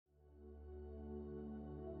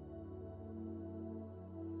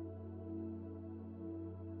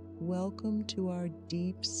welcome to our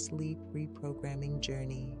deep sleep reprogramming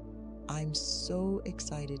journey. I'm so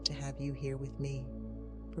excited to have you here with me.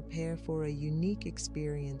 Prepare for a unique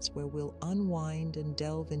experience where we'll unwind and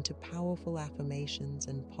delve into powerful affirmations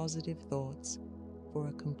and positive thoughts for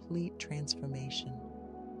a complete transformation.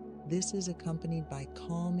 This is accompanied by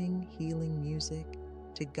calming, healing music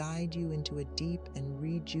to guide you into a deep and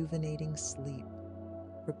rejuvenating sleep.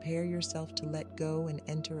 Prepare yourself to let go and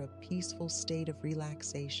enter a peaceful state of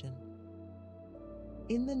relaxation.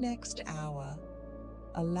 In the next hour,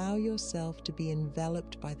 allow yourself to be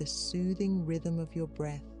enveloped by the soothing rhythm of your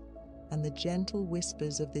breath and the gentle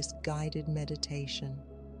whispers of this guided meditation.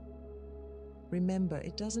 Remember,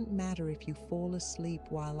 it doesn't matter if you fall asleep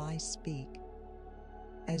while I speak,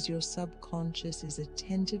 as your subconscious is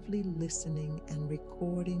attentively listening and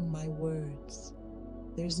recording my words.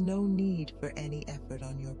 There's no need for any effort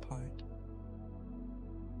on your part.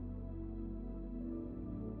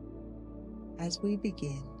 As we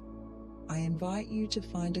begin, I invite you to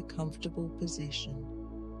find a comfortable position,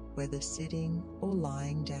 whether sitting or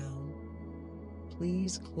lying down.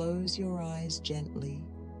 Please close your eyes gently,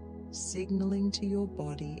 signaling to your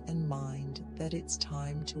body and mind that it's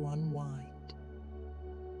time to unwind.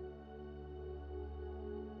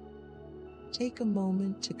 Take a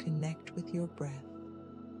moment to connect with your breath.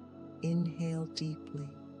 Inhale deeply.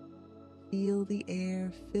 Feel the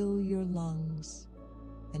air fill your lungs,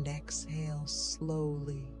 and exhale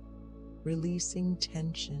slowly, releasing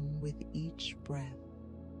tension with each breath.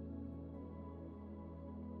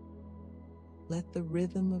 Let the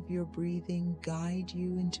rhythm of your breathing guide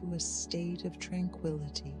you into a state of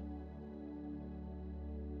tranquility.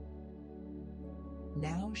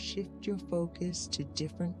 Now shift your focus to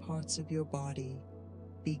different parts of your body.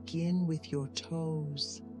 Begin with your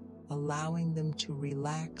toes, allowing them to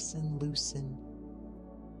relax and loosen.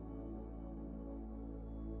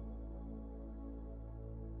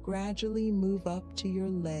 Gradually move up to your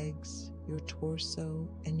legs, your torso,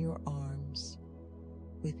 and your arms.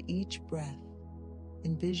 With each breath,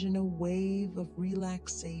 envision a wave of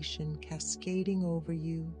relaxation cascading over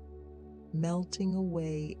you, melting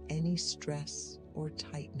away any stress or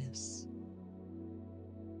tightness.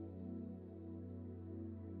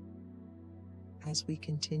 As we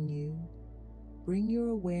continue, bring your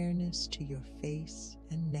awareness to your face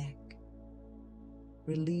and neck.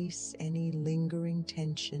 Release any lingering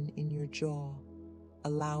tension in your jaw,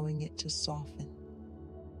 allowing it to soften.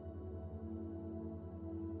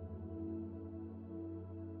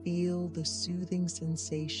 Feel the soothing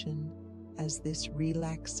sensation as this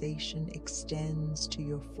relaxation extends to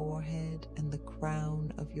your forehead and the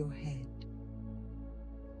crown of your head.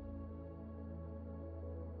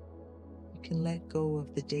 You can let go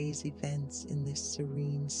of the day's events in this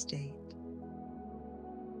serene state.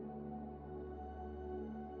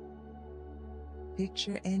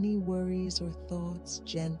 Picture any worries or thoughts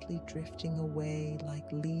gently drifting away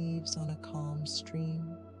like leaves on a calm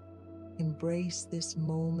stream. Embrace this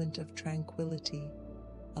moment of tranquility,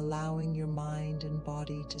 allowing your mind and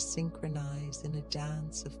body to synchronize in a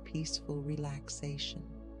dance of peaceful relaxation.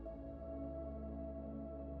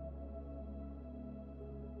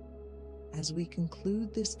 As we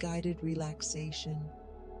conclude this guided relaxation,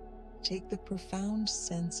 take the profound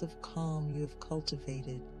sense of calm you have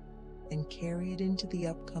cultivated and carry it into the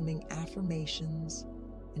upcoming affirmations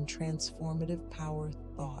and transformative power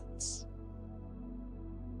thoughts.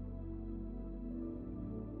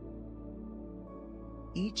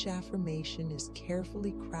 Each affirmation is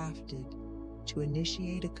carefully crafted to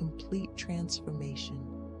initiate a complete transformation,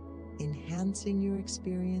 enhancing your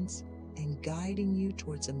experience and guiding you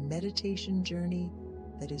towards a meditation journey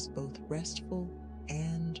that is both restful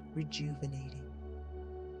and rejuvenating.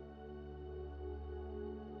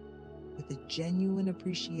 With a genuine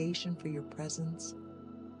appreciation for your presence,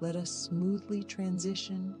 let us smoothly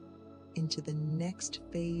transition into the next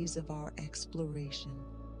phase of our exploration,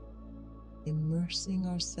 immersing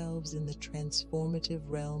ourselves in the transformative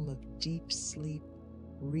realm of deep sleep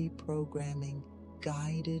reprogramming,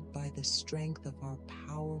 guided by the strength of our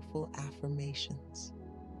powerful affirmations.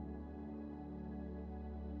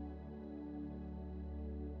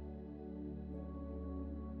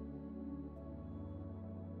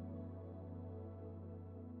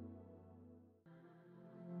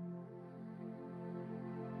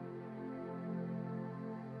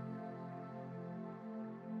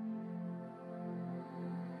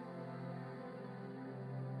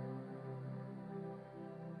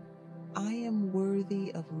 I am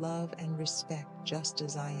worthy of love and respect just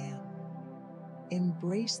as I am.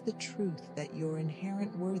 Embrace the truth that your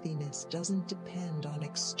inherent worthiness doesn't depend on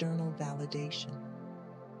external validation.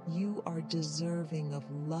 You are deserving of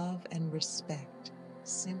love and respect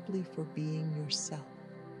simply for being yourself.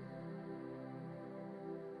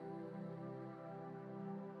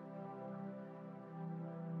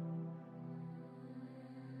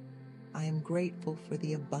 I am grateful for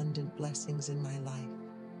the abundant blessings in my life.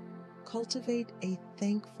 Cultivate a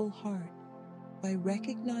thankful heart by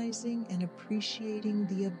recognizing and appreciating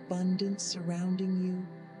the abundance surrounding you,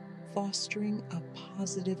 fostering a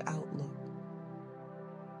positive outlook.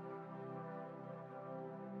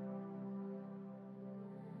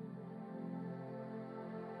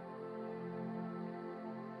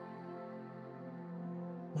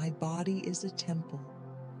 My body is a temple,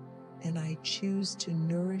 and I choose to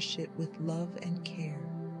nourish it with love and care.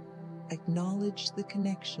 Acknowledge the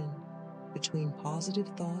connection between positive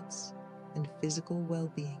thoughts and physical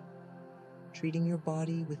well-being, treating your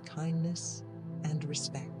body with kindness and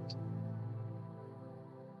respect.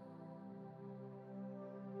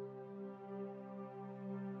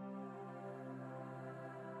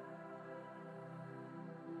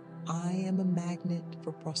 I am a magnet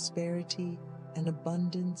for prosperity and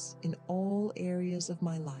abundance in all areas of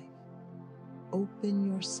my life. Open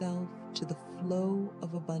yourself to the flow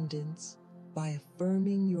of abundance by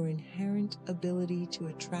affirming your inherent ability to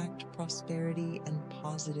attract prosperity and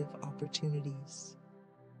positive opportunities.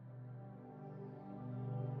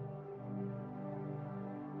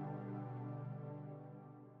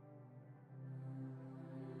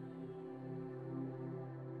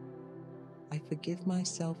 I forgive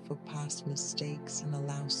myself for past mistakes and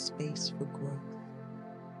allow space for growth.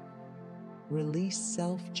 Release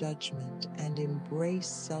self-judgment and embrace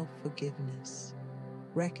self-forgiveness,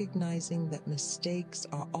 recognizing that mistakes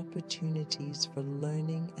are opportunities for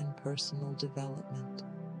learning and personal development.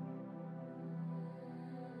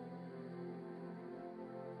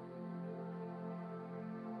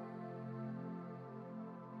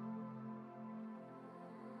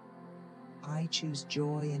 I choose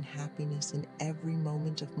joy and happiness in every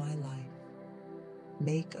moment of my life.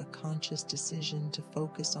 Make a conscious decision to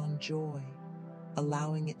focus on joy,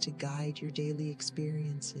 allowing it to guide your daily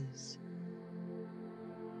experiences.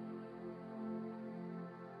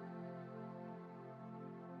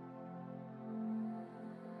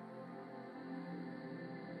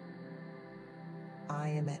 I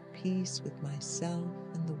am at peace with myself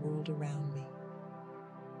and the world around me.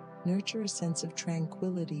 Nurture a sense of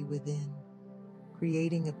tranquility within,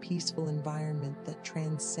 creating a peaceful environment that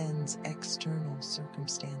transcends external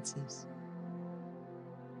circumstances.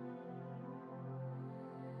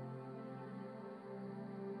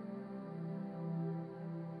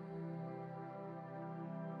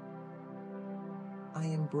 I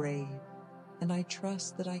am brave, and I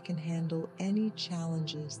trust that I can handle any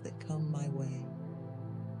challenges that come my way.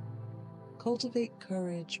 Cultivate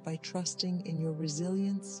courage by trusting in your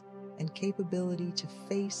resilience and capability to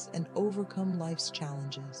face and overcome life's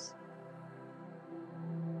challenges.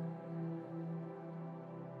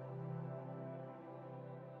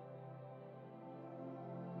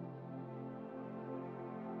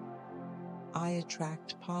 I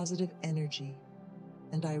attract positive energy,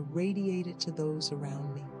 and I radiate it to those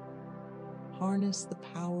around me. Harness the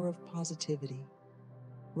power of positivity,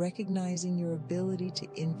 recognizing your ability to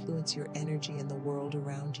influence your energy in the world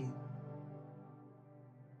around you.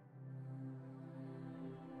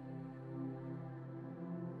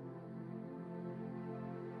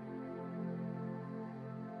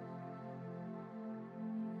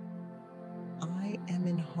 I am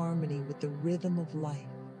in harmony with the rhythm of life,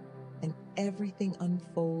 and everything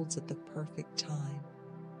unfolds at the perfect time.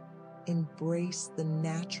 Embrace the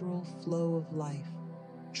natural flow of life,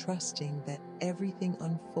 trusting that everything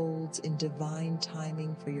unfolds in divine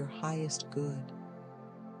timing for your highest good.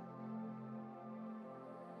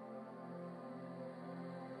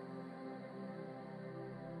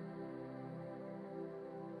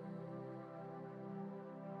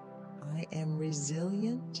 I am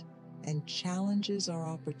resilient, and challenges are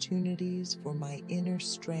opportunities for my inner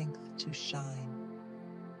strength to shine.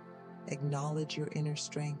 Acknowledge your inner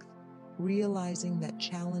strength, realizing that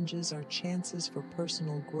challenges are chances for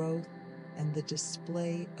personal growth and the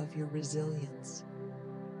display of your resilience.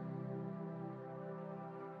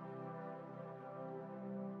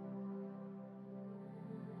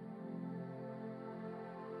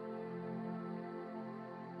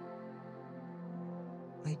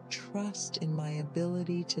 I trust in my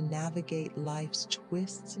ability to navigate life's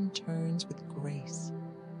twists and turns with grace.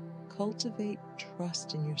 Cultivate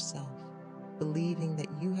trust in yourself, believing that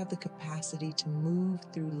you have the capacity to move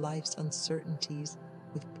through life's uncertainties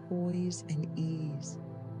with poise and ease.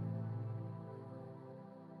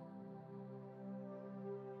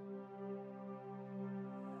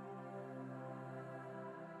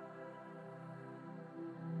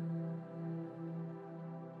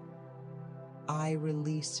 I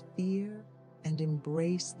release fear and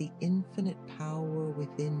embrace the infinite power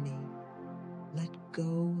within me. Let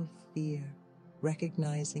go of fear,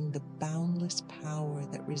 recognizing the boundless power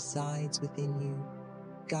that resides within you,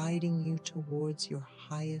 guiding you towards your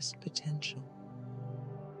highest potential.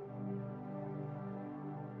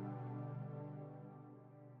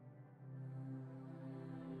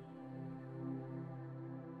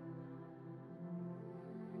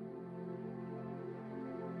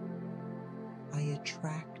 I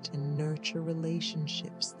attract and nurture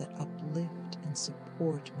relationships that uplift and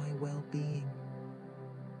support my well-being.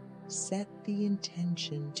 Set the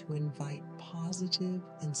intention to invite positive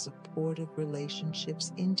and supportive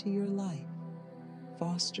relationships into your life,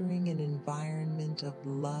 fostering an environment of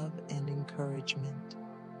love and encouragement.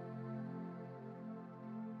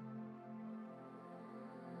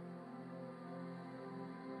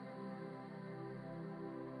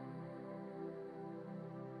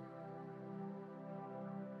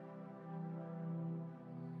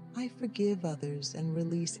 I forgive others and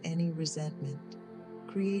release any resentment,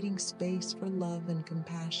 creating space for love and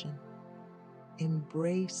compassion.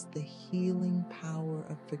 Embrace the healing power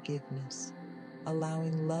of forgiveness,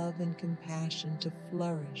 allowing love and compassion to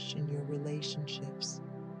flourish in your relationships.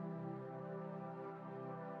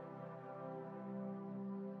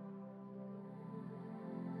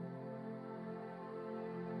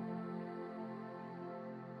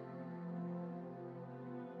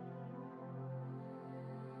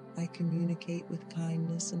 I communicate with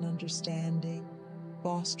kindness and understanding,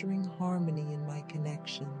 fostering harmony in my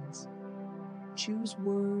connections. Choose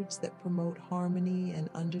words that promote harmony and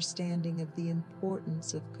understanding of the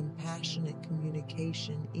importance of compassionate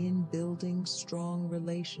communication in building strong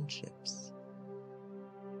relationships.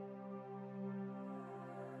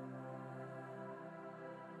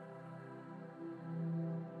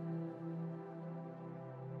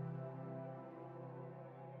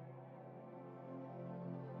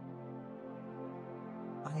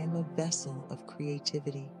 I am a vessel of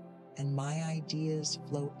creativity, and my ideas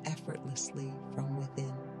flow effortlessly from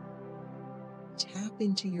within. Tap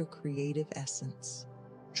into your creative essence,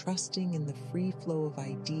 trusting in the free flow of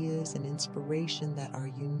ideas and inspiration that are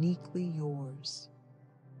uniquely yours.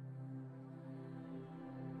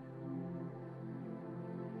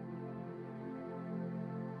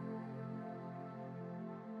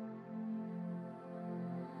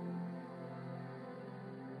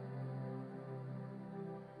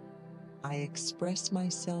 I express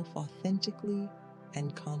myself authentically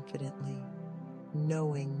and confidently,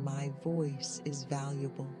 knowing my voice is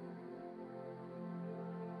valuable.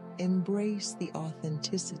 Embrace the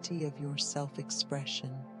authenticity of your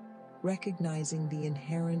self-expression, recognizing the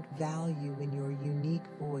inherent value in your unique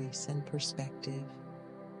voice and perspective.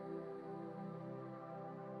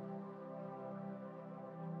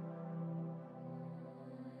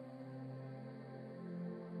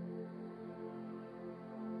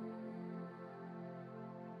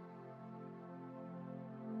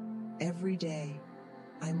 Every day,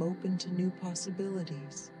 I'm open to new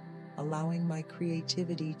possibilities, allowing my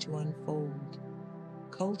creativity to unfold.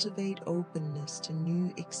 Cultivate openness to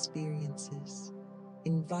new experiences,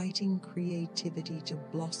 inviting creativity to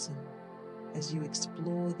blossom as you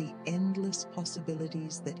explore the endless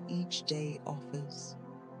possibilities that each day offers.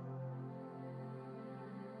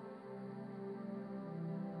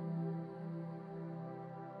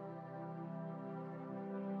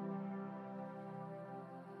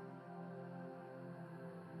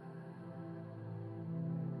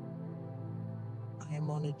 I am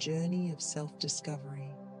on a journey of self-discovery,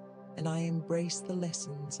 and I embrace the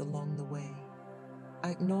lessons along the way. I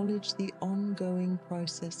acknowledge the ongoing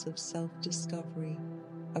process of self-discovery,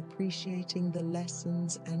 appreciating the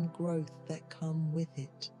lessons and growth that come with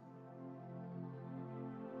it.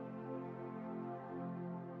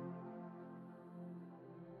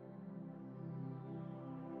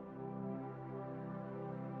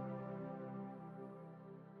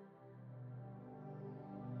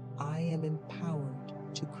 I am empowered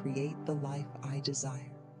to create the life I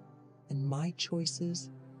desire, and my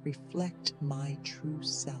choices reflect my true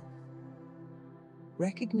self.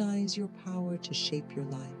 Recognize your power to shape your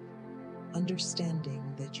life, understanding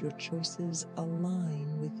that your choices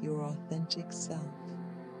align with your authentic self.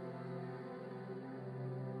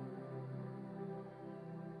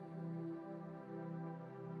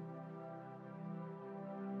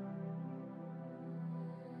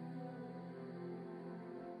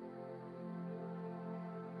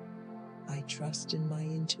 I trust in my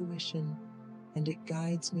intuition, and it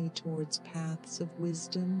guides me towards paths of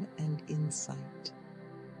wisdom and insight.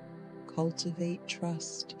 Cultivate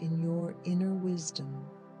trust in your inner wisdom,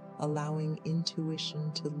 allowing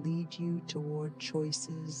intuition to lead you toward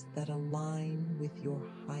choices that align with your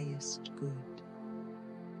highest good.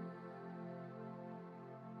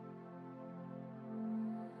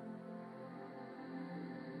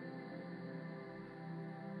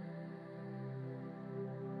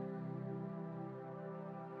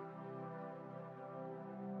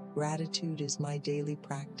 Gratitude is my daily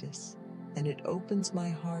practice, and it opens my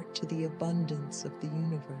heart to the abundance of the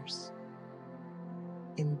universe.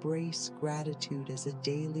 Embrace gratitude as a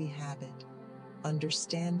daily habit,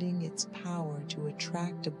 understanding its power to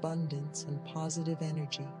attract abundance and positive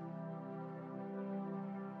energy.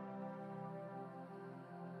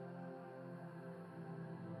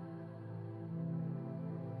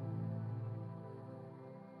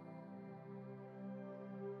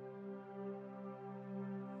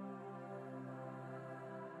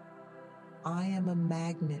 I am a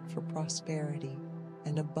magnet for prosperity,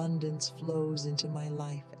 and abundance flows into my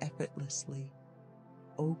life effortlessly.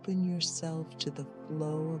 Open yourself to the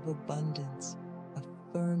flow of abundance,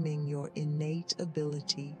 affirming your innate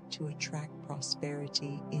ability to attract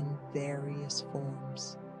prosperity in various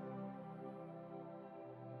forms.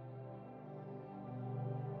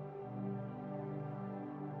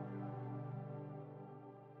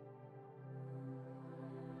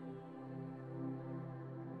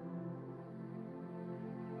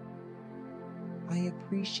 I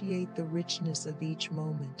appreciate the richness of each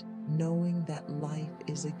moment, knowing that life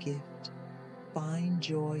is a gift. Find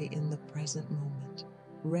joy in the present moment,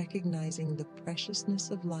 recognizing the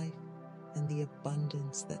preciousness of life and the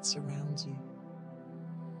abundance that surrounds you.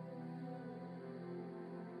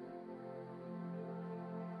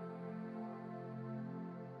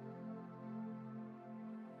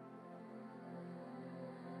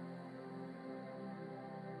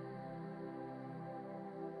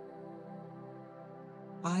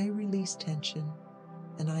 I release tension,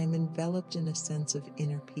 and I am enveloped in a sense of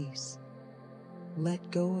inner peace.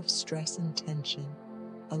 Let go of stress and tension,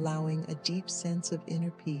 allowing a deep sense of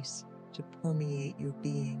inner peace to permeate your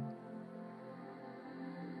being.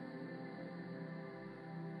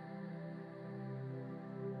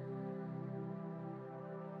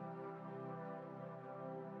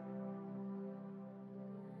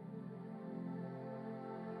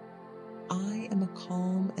 I am a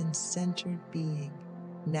calm and centered being,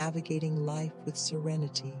 navigating life with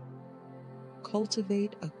serenity.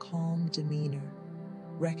 Cultivate a calm demeanor,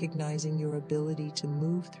 recognizing your ability to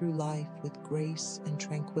move through life with grace and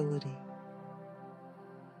tranquility.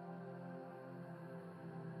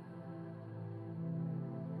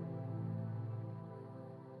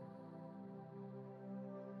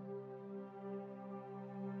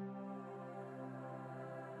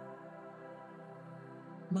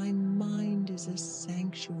 My mind is a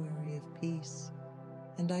sanctuary of peace,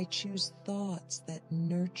 and I choose thoughts that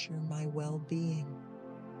nurture my well-being.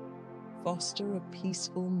 Foster a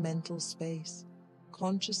peaceful mental space,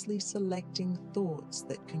 consciously selecting thoughts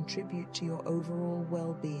that contribute to your overall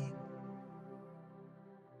well-being.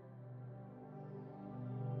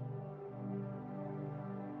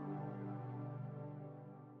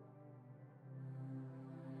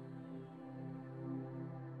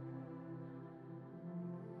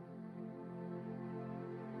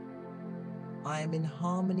 I am in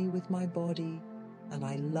harmony with my body, and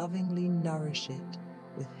I lovingly nourish it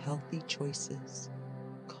with healthy choices.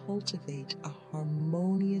 Cultivate a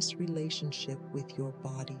harmonious relationship with your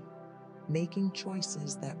body, making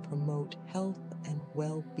choices that promote health and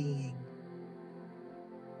well-being.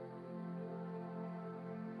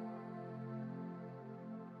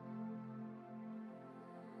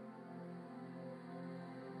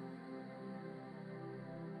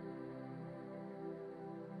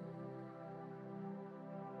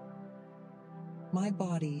 My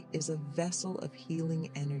body is a vessel of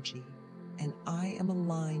healing energy, and I am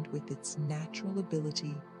aligned with its natural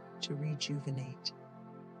ability to rejuvenate.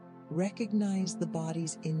 Recognize the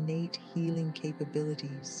body's innate healing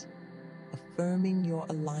capabilities, affirming your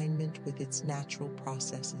alignment with its natural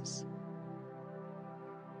processes.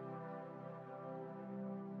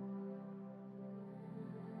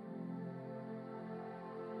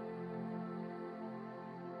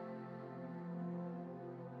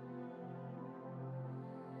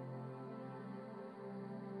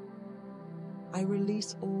 I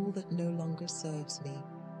release all that no longer serves me,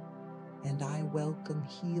 and I welcome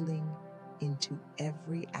healing into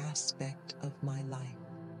every aspect of my life.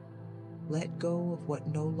 Let go of what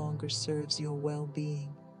no longer serves your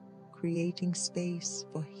well-being, creating space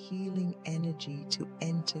for healing energy to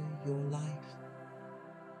enter your life.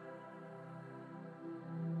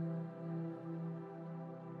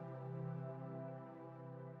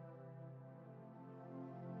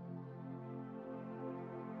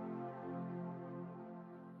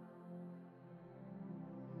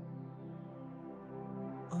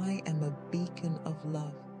 I am a beacon of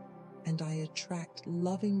love, and I attract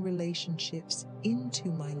loving relationships into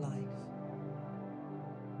my life.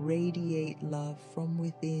 Radiate love from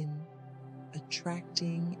within,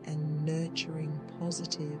 attracting and nurturing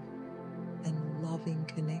positive and loving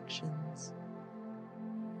connections.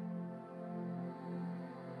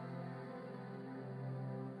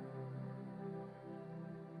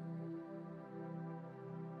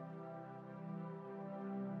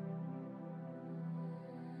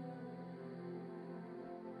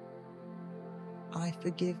 I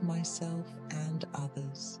forgive myself and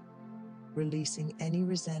others, releasing any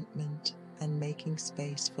resentment and making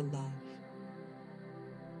space for love.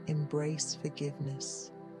 Embrace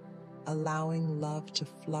forgiveness, allowing love to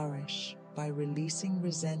flourish by releasing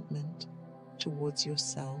resentment towards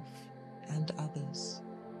yourself and others.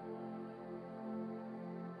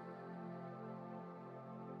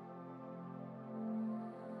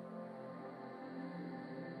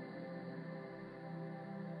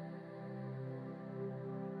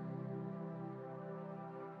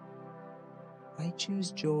 I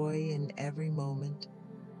choose joy in every moment,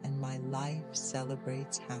 and my life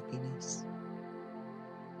celebrates happiness.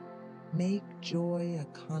 Make joy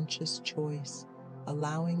a conscious choice,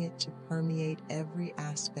 allowing it to permeate every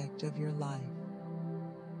aspect of your life.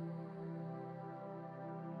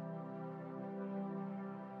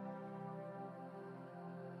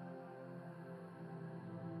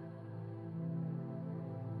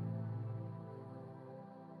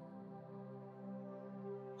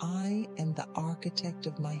 I am the architect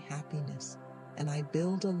of my happiness, and I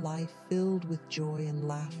build a life filled with joy and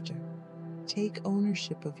laughter. Take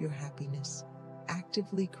ownership of your happiness,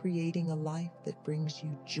 actively creating a life that brings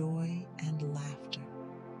you joy and laughter.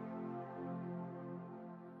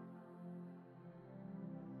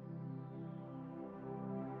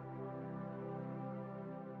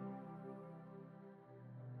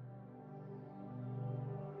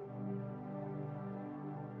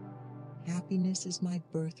 Happiness is my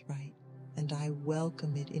birthright, and I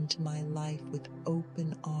welcome it into my life with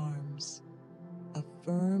open arms.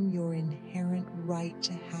 Affirm your inherent right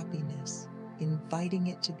to happiness, inviting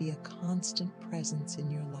it to be a constant presence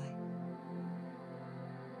in your life.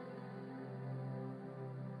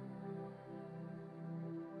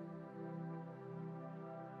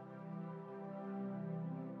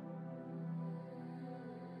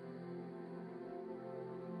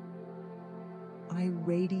 I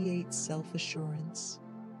radiate self-assurance,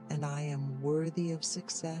 and I am worthy of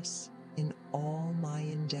success in all my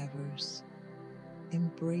endeavors.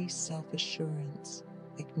 Embrace self-assurance,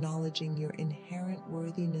 acknowledging your inherent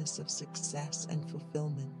worthiness of success and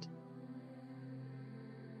fulfillment.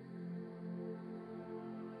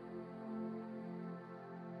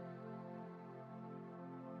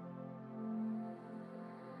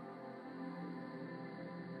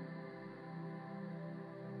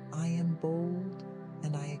 I am bold,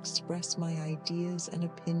 and I express my ideas and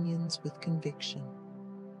opinions with conviction.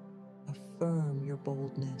 Affirm your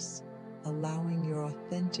boldness, allowing your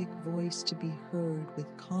authentic voice to be heard with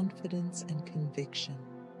confidence and conviction.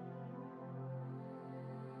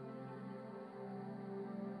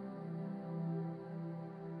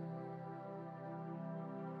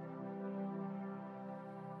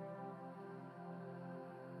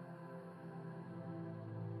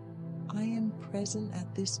 I am present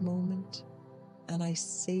at this moment, and I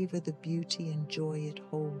savor the beauty and joy it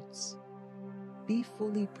holds. Be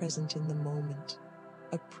fully present in the moment,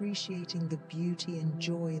 appreciating the beauty and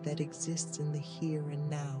joy that exists in the here and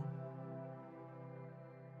now.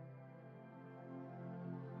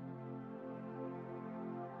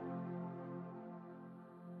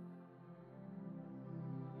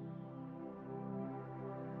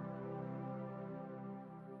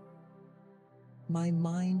 My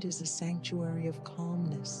mind is a sanctuary of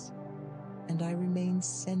calmness, and I remain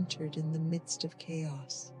centered in the midst of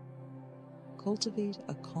chaos. Cultivate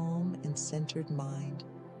a calm and centered mind,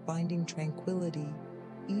 finding tranquility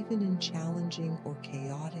even in challenging or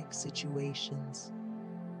chaotic situations.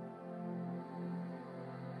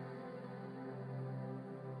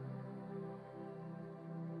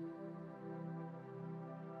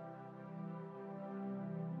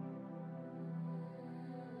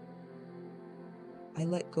 I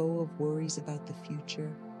let go of worries about the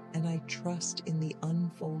future, and I trust in the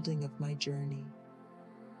unfolding of my journey.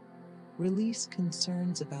 Release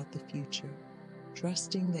concerns about the future,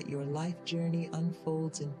 trusting that your life journey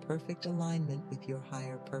unfolds in perfect alignment with your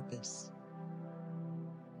higher purpose.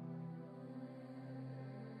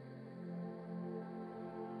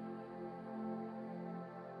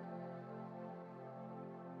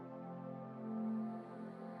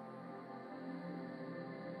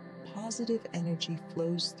 positive energy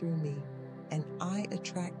flows through me, and I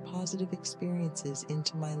attract positive experiences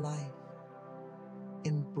into my life.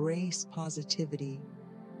 Embrace positivity,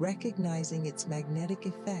 recognizing its magnetic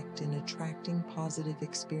effect in attracting positive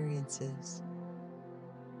experiences.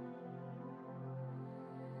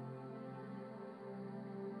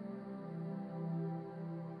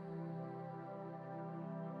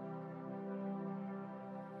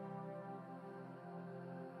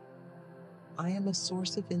 I am a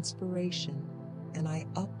source of inspiration, and I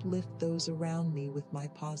uplift those around me with my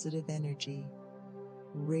positive energy.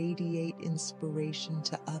 Radiate inspiration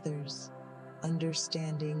to others,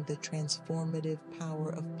 understanding the transformative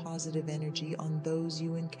power of positive energy on those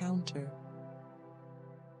you encounter.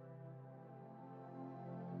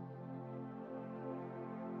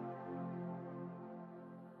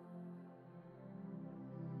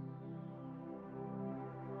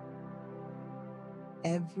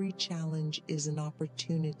 Every challenge is an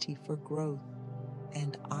opportunity for growth,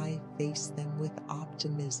 and I face them with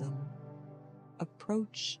optimism.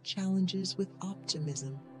 Approach challenges with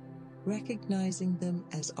optimism, recognizing them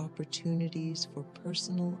as opportunities for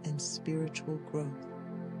personal and spiritual growth.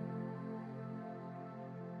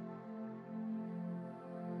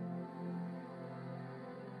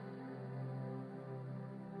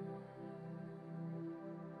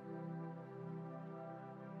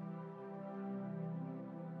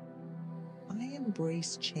 I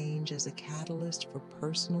embrace change as a catalyst for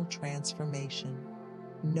personal transformation,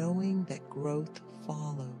 knowing that growth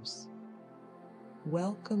follows.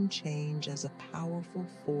 Welcome change as a powerful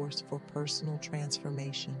force for personal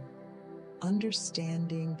transformation,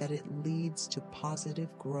 understanding that it leads to positive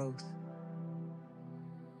growth.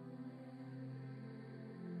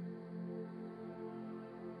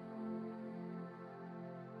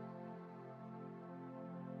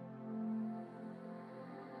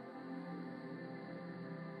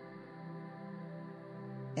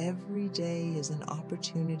 Every day is an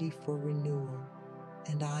opportunity for renewal,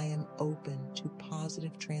 and I am open to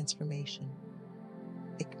positive transformation.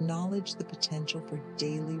 Acknowledge the potential for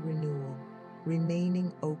daily renewal,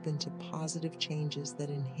 remaining open to positive changes that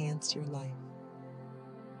enhance your life.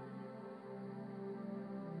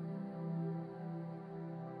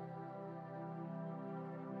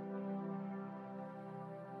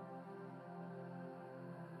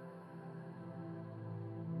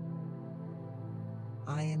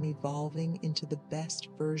 I am evolving into the best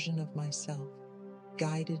version of myself,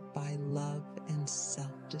 guided by love and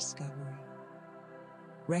self-discovery.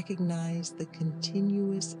 Recognize the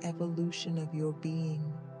continuous evolution of your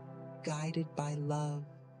being, guided by love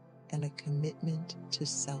and a commitment to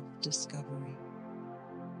self-discovery.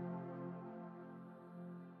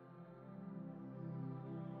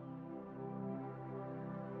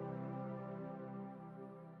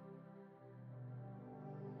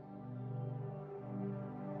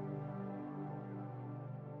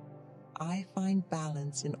 I find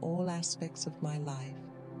balance in all aspects of my life,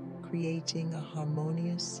 creating a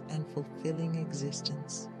harmonious and fulfilling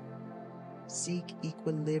existence. Seek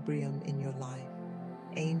equilibrium in your life,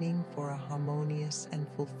 aiming for a harmonious and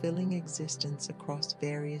fulfilling existence across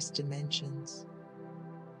various dimensions.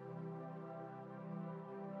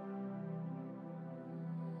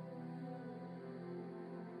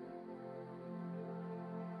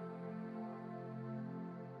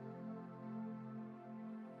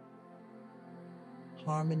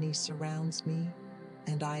 Harmony surrounds me,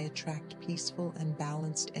 and I attract peaceful and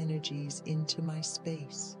balanced energies into my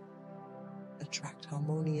space. Attract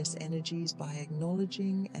harmonious energies by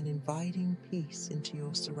acknowledging and inviting peace into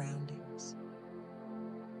your surroundings.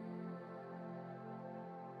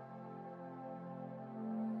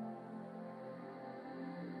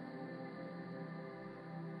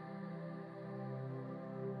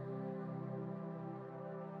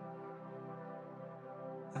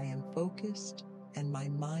 I am focused and my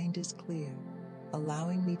mind is clear,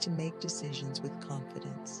 allowing me to make decisions with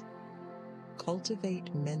confidence.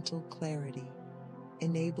 Cultivate mental clarity,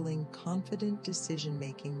 enabling confident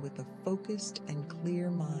decision-making with a focused and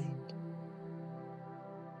clear mind.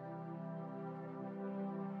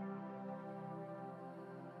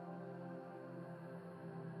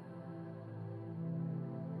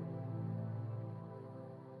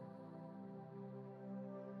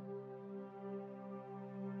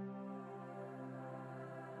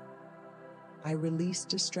 I release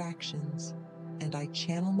distractions, and I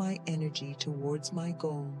channel my energy towards my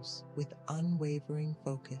goals with unwavering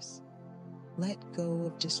focus. Let go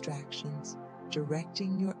of distractions,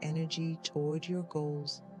 directing your energy toward your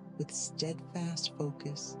goals with steadfast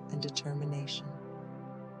focus and determination.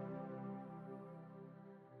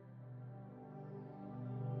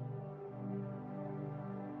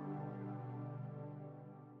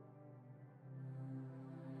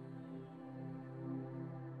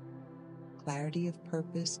 Clarity of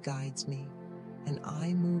purpose guides me, and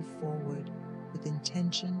I move forward with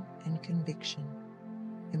intention and conviction.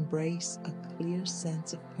 Embrace a clear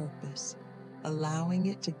sense of purpose, allowing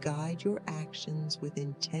it to guide your actions with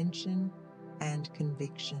intention and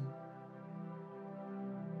conviction.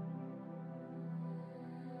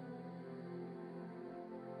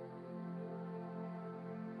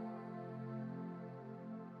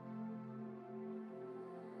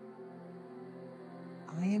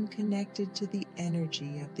 I am connected to the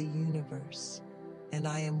energy of the universe, and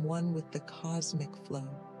I am one with the cosmic flow.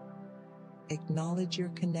 Acknowledge your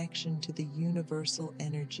connection to the universal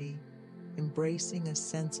energy, embracing a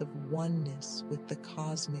sense of oneness with the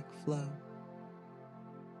cosmic flow.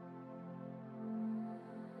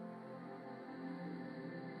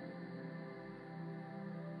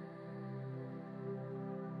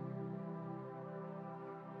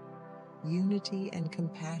 Unity and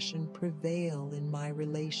compassion prevail in my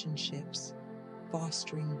relationships,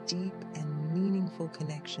 fostering deep and meaningful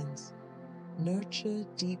connections. Nurture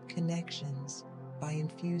deep connections by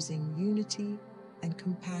infusing unity and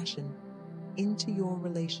compassion into your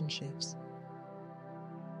relationships.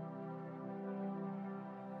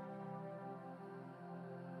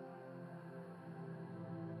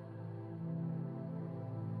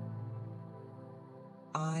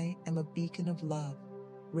 I am a beacon of love,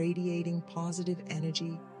 radiating positive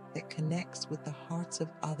energy that connects with the hearts of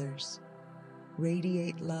others.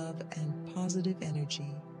 Radiate love and positive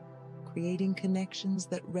energy, creating connections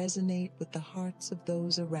that resonate with the hearts of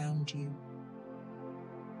those around you.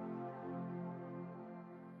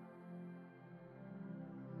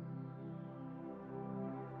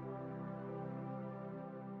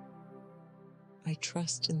 I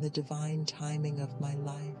trust in the divine timing of my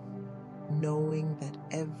life, knowing that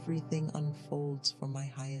everything unfolds for my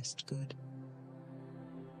highest good.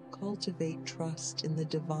 Cultivate trust in the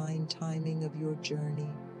divine timing of your journey,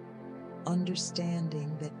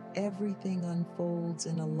 understanding that everything unfolds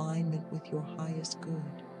in alignment with your highest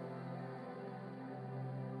good.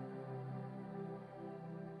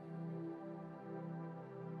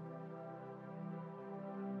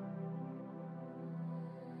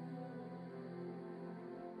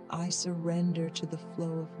 I surrender to the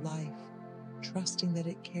flow of life, trusting that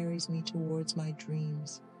it carries me towards my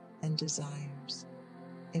dreams and desires.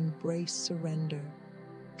 Embrace surrender,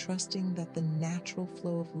 trusting that the natural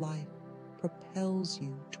flow of life propels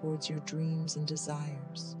you towards your dreams and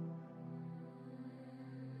desires.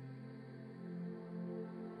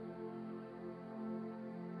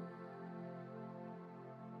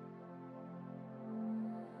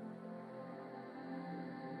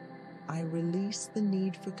 I release the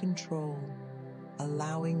need for control,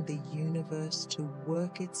 allowing the universe to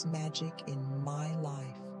work its magic in my life.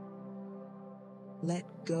 Let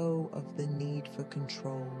go of the need for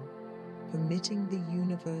control, permitting the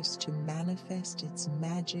universe to manifest its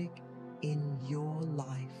magic in your life.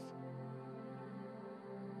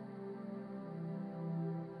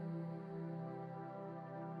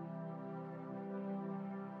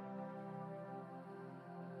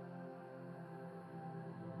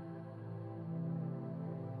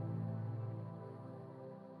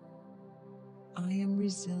 I am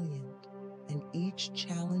resilient, and each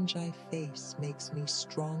challenge I face makes me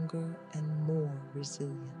stronger and more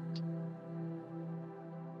resilient.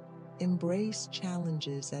 Embrace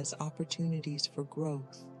challenges as opportunities for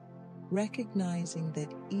growth, recognizing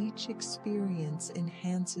that each experience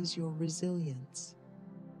enhances your resilience.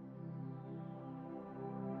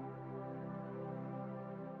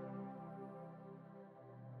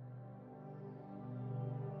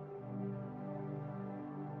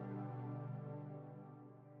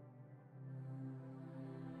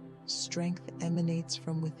 Strength emanates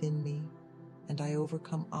from within me, and I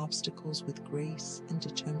overcome obstacles with grace and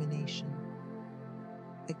determination.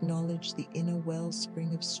 Acknowledge the inner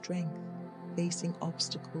wellspring of strength, facing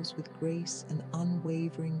obstacles with grace and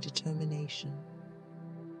unwavering determination.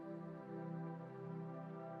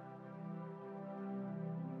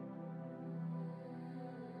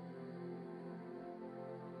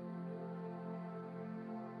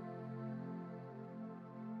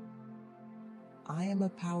 I am a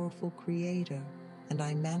powerful creator, and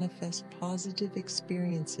I manifest positive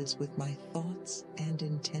experiences with my thoughts and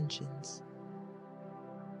intentions.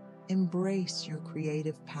 Embrace your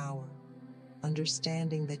creative power,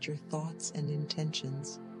 understanding that your thoughts and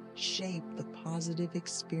intentions shape the positive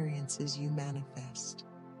experiences you manifest.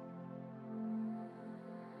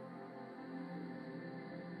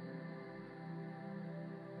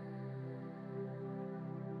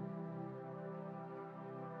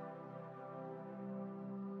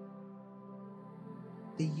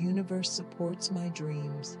 The universe supports my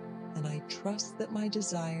dreams, and I trust that my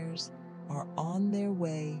desires are on their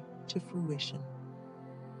way to fruition.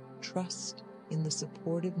 Trust in the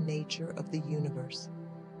supportive nature of the universe,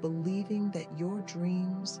 believing that your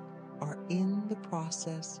dreams are in the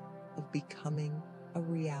process of becoming a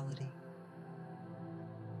reality.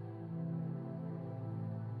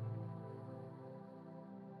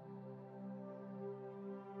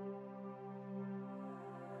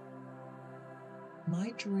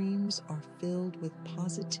 My dreams are filled with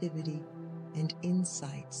positivity and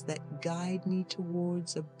insights that guide me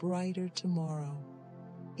towards a brighter tomorrow.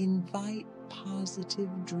 Invite positive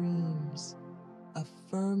dreams,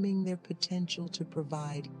 affirming their potential to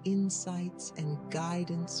provide insights and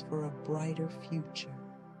guidance for a brighter future.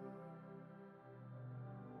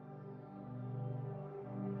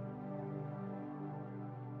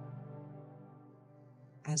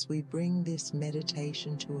 As we bring this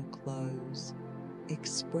meditation to a close,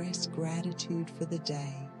 express gratitude for the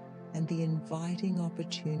day and the inviting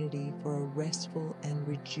opportunity for a restful and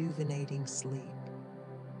rejuvenating sleep.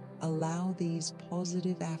 Allow these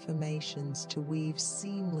positive affirmations to weave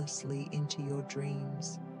seamlessly into your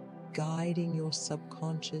dreams, guiding your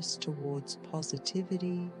subconscious towards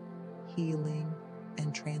positivity, healing,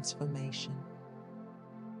 and transformation.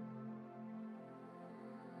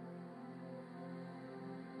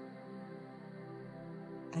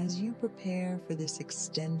 As you prepare for this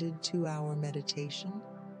extended 2-hour meditation,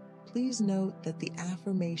 please note that the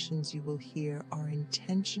affirmations you will hear are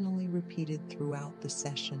intentionally repeated throughout the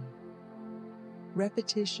session.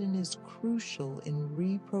 Repetition is crucial in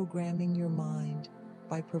reprogramming your mind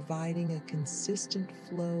by providing a consistent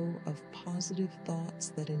flow of positive thoughts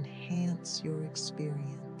that enhance your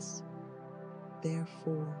experience.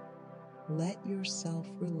 Therefore, let yourself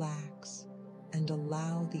relax and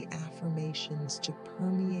allow the affirmations to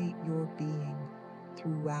permeate your being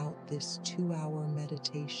throughout this 2-hour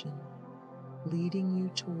meditation, leading you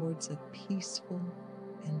towards a peaceful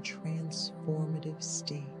and transformative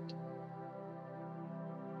state.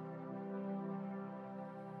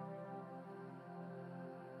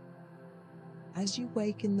 As you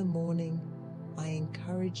wake in the morning, I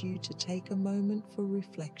encourage you to take a moment for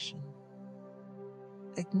reflection.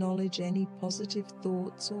 Acknowledge any positive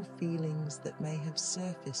thoughts or feelings that may have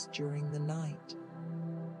surfaced during the night.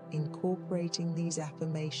 Incorporating these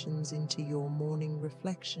affirmations into your morning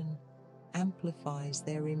reflection amplifies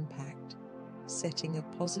their impact, setting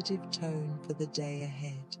a positive tone for the day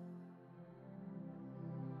ahead.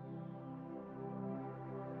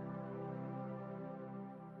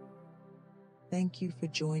 Thank you for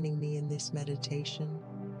joining me in this meditation.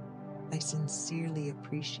 I sincerely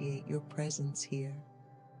appreciate your presence here.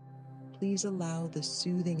 Please allow the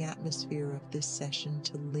soothing atmosphere of this session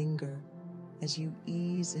to linger as you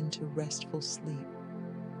ease into restful sleep.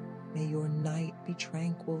 May your night be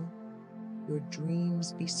tranquil, your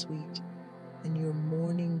dreams be sweet, and your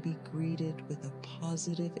morning be greeted with a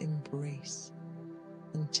positive embrace.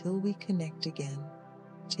 Until we connect again,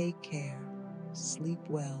 take care, sleep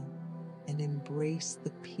well, and embrace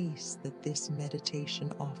the peace that this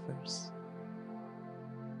meditation offers.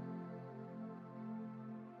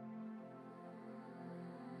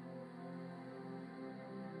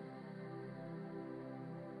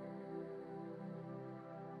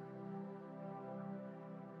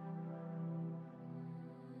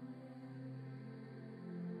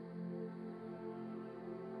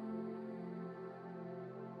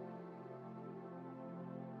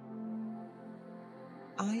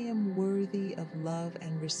 I am worthy of love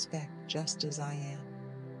and respect just as I am.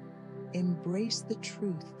 Embrace the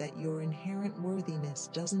truth that your inherent worthiness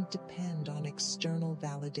doesn't depend on external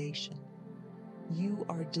validation. You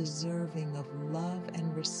are deserving of love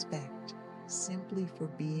and respect simply for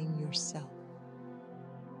being yourself.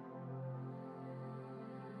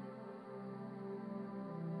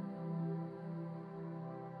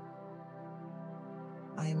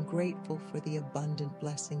 I am grateful for the abundant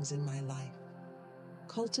blessings in my life.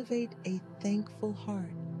 Cultivate a thankful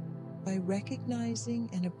heart by recognizing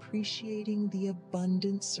and appreciating the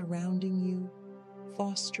abundance surrounding you,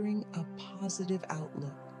 fostering a positive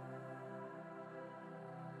outlook.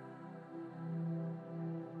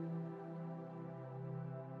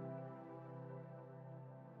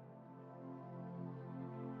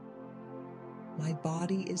 My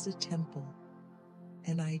body is a temple,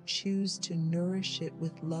 and I choose to nourish it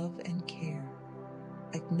with love and care.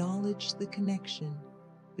 Acknowledge the connection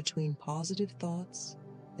between positive thoughts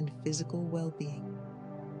and physical well-being,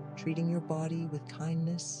 treating your body with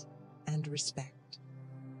kindness and respect.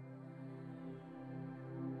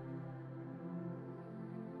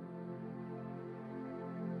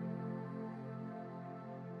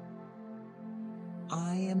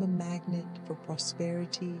 I am a magnet for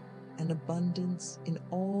prosperity and abundance in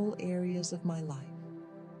all areas of my life.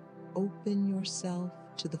 Open yourself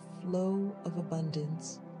to the flow of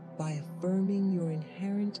abundance by affirming your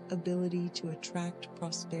inherent ability to attract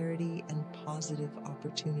prosperity and positive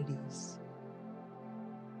opportunities.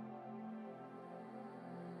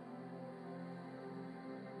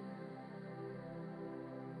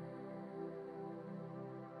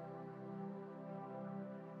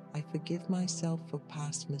 I forgive myself for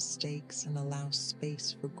past mistakes and allow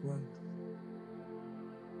space for growth.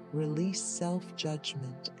 Release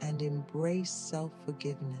self-judgment and embrace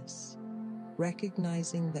self-forgiveness,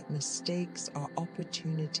 recognizing that mistakes are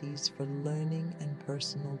opportunities for learning and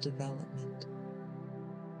personal development.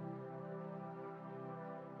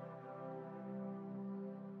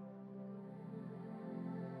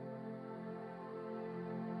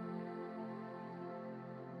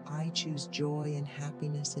 I choose joy and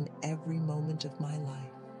happiness in every moment of my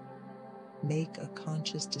life. Make a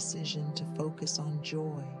conscious decision to focus on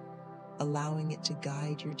joy, allowing it to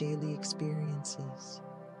guide your daily experiences.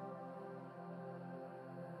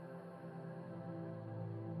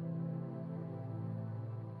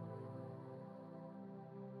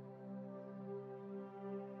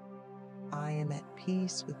 I am at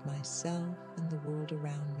peace with myself and the world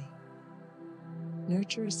around me.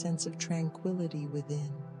 Nurture a sense of tranquility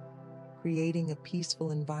within, creating a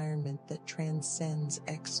peaceful environment that transcends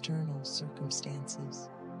external circumstances.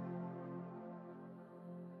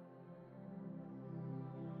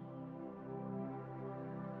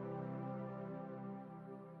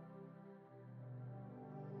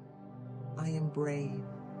 I am brave,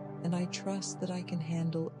 and I trust that I can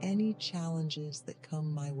handle any challenges that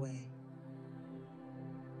come my way.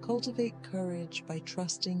 Cultivate courage by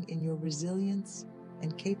trusting in your resilience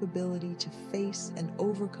and capability to face and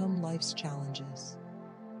overcome life's challenges.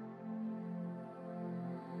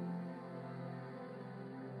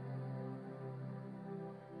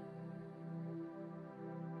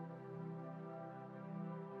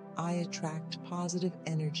 I attract positive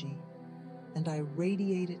energy, and I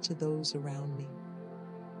radiate it to those around me.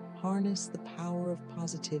 Harness the power of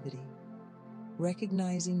positivity,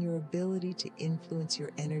 recognizing your ability to influence your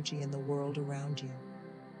energy in the world around you.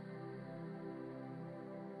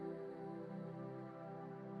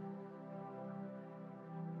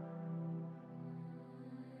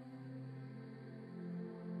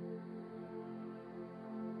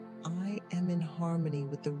 I am in harmony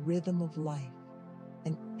with the rhythm of life,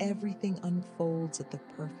 and everything unfolds at the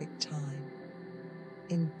perfect time.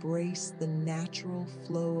 Embrace the natural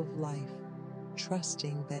flow of life,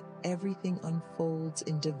 trusting that everything unfolds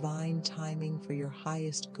in divine timing for your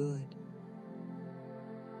highest good.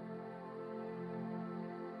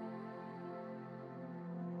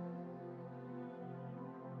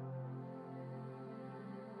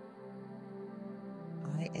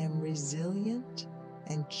 I am resilient,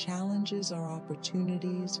 and challenges are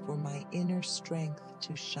opportunities for my inner strength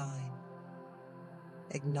to shine.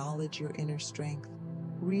 Acknowledge your inner strength,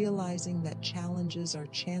 realizing that challenges are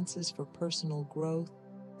chances for personal growth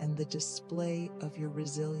and the display of your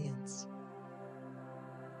resilience.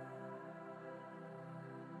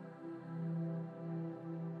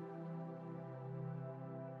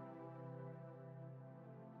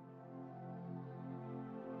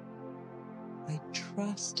 I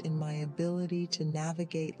trust in my ability to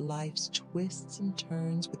navigate life's twists and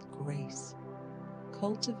turns with grace.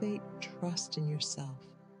 Cultivate trust in yourself,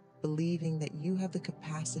 believing that you have the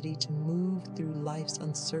capacity to move through life's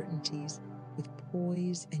uncertainties with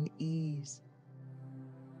poise and ease.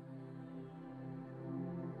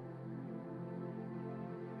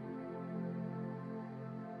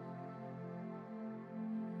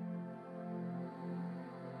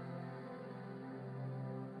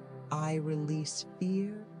 I release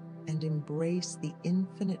fear and embrace the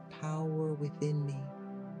infinite power within me.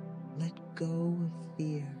 Let go of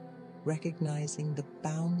fear, recognizing the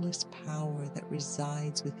boundless power that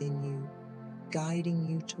resides within you, guiding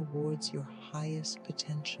you towards your highest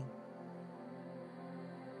potential.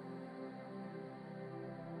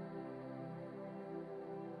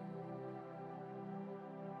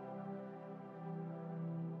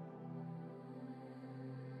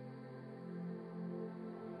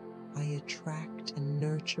 I attract and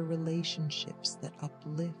nurture relationships that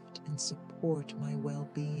uplift and support my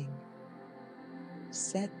well-being.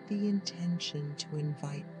 Set the intention to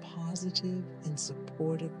invite positive and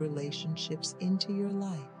supportive relationships into your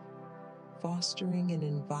life, fostering an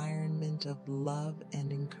environment of love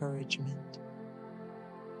and encouragement.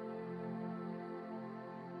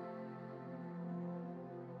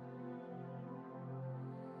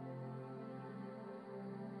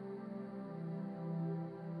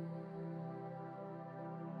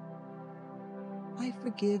 I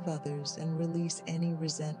forgive others and release any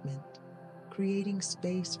resentment, creating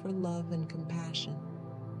space for love and compassion.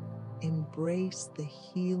 Embrace the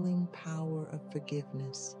healing power of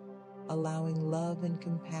forgiveness, allowing love and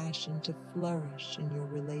compassion to flourish in your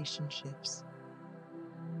relationships.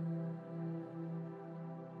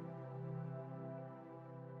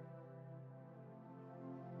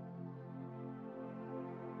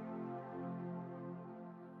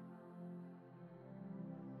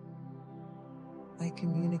 I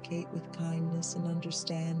communicate with kindness and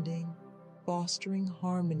understanding, fostering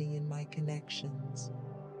harmony in my connections.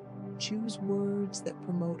 Choose words that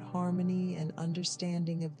promote harmony and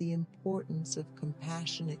understanding of the importance of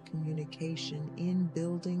compassionate communication in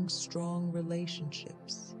building strong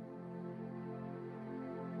relationships.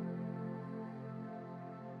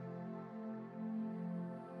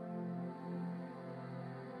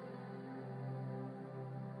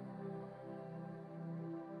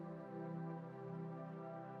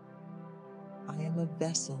 I am a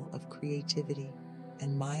vessel of creativity,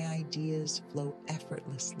 and my ideas flow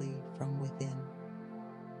effortlessly from within.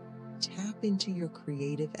 Tap into your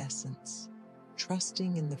creative essence,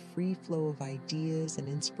 trusting in the free flow of ideas and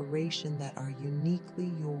inspiration that are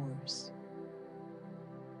uniquely yours.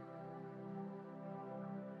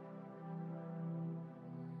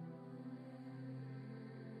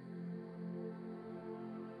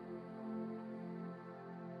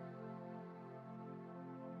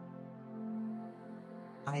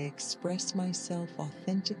 I express myself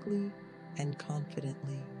authentically and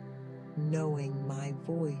confidently, knowing my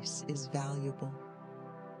voice is valuable.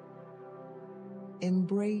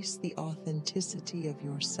 Embrace the authenticity of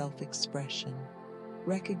your self-expression,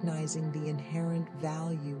 recognizing the inherent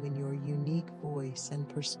value in your unique voice and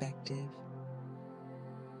perspective.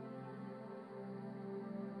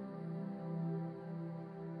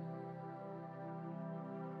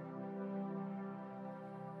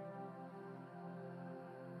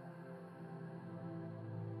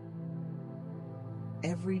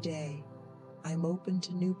 Every day, I'm open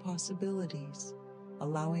to new possibilities,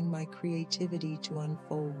 allowing my creativity to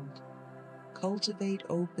unfold. Cultivate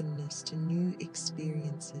openness to new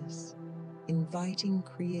experiences, inviting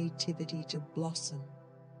creativity to blossom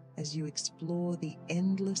as you explore the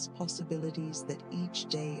endless possibilities that each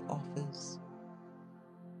day offers.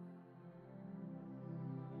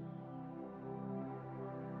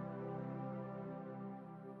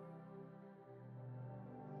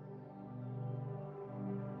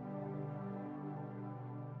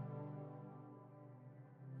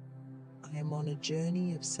 I am on a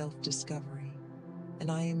journey of self-discovery, and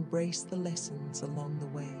I embrace the lessons along the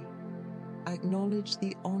way. I acknowledge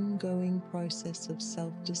the ongoing process of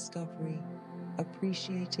self-discovery,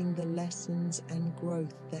 appreciating the lessons and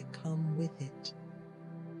growth that come with it.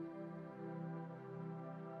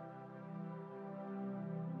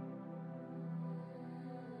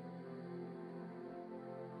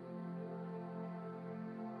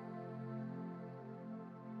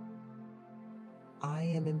 I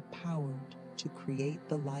am empowered to create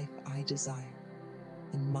the life I desire,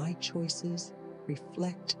 and my choices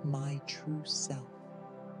reflect my true self.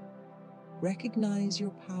 Recognize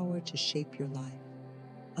your power to shape your life,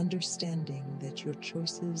 understanding that your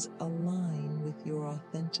choices align with your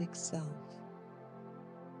authentic self.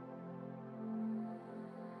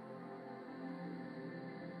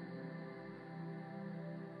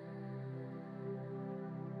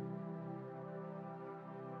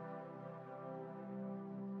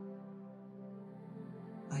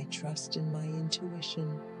 I trust in my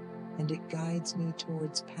intuition, and it guides me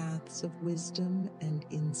towards paths of wisdom and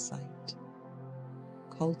insight.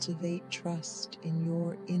 Cultivate trust in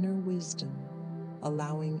your inner wisdom,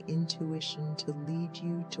 allowing intuition to lead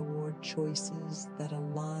you toward choices that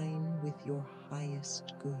align with your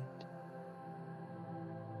highest good.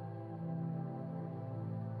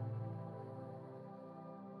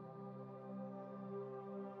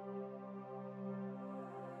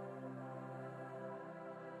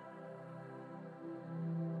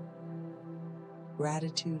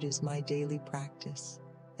 Gratitude is my daily practice,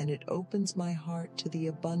 and it opens my heart to the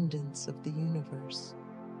abundance of the universe.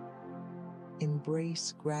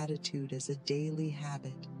 Embrace gratitude as a daily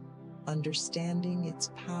habit, understanding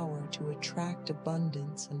its power to attract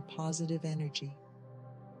abundance and positive energy.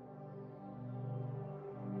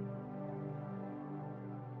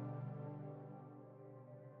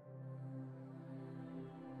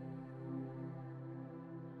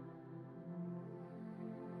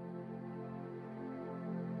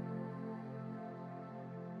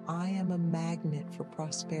 I am a magnet for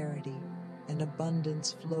prosperity, and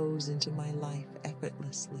abundance flows into my life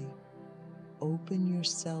effortlessly. Open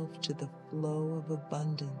yourself to the flow of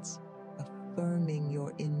abundance, affirming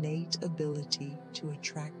your innate ability to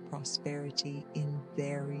attract prosperity in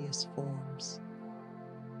various forms.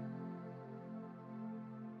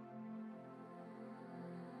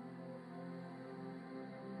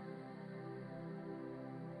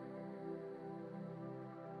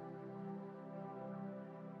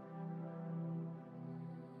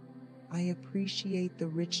 I appreciate the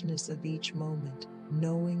richness of each moment,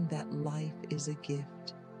 knowing that life is a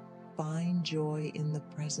gift. Find joy in the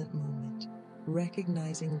present moment,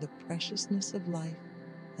 recognizing the preciousness of life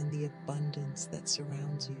and the abundance that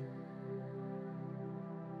surrounds you.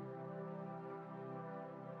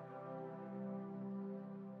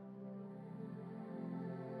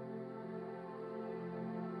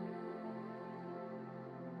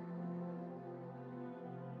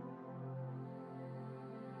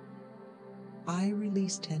 I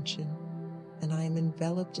release tension, and I am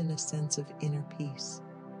enveloped in a sense of inner peace.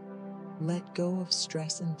 Let go of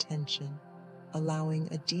stress and tension, allowing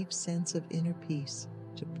a deep sense of inner peace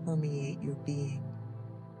to permeate your being.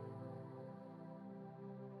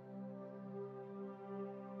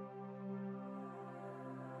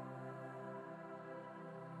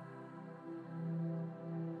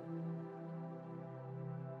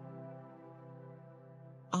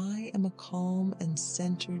 I am a calm and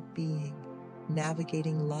centered being,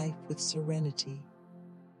 navigating life with serenity.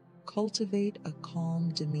 Cultivate a calm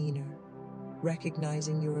demeanor,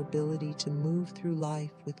 recognizing your ability to move through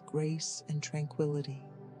life with grace and tranquility.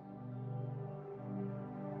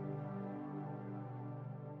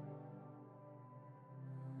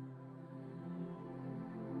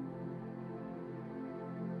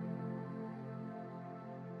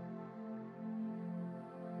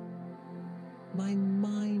 My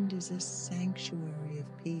mind is a sanctuary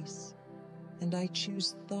of peace, and I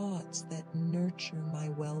choose thoughts that nurture my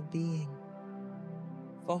well-being.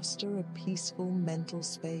 Foster a peaceful mental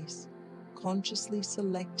space, consciously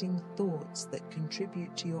selecting thoughts that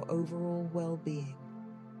contribute to your overall well-being.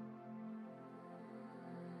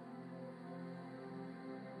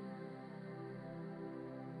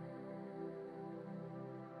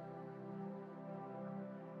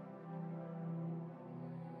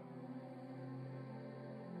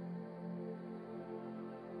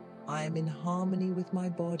 I am in harmony with my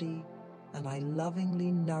body, and I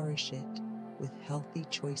lovingly nourish it with healthy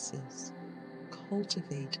choices.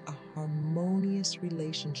 Cultivate a harmonious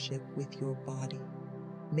relationship with your body,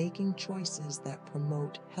 making choices that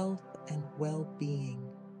promote health and well-being.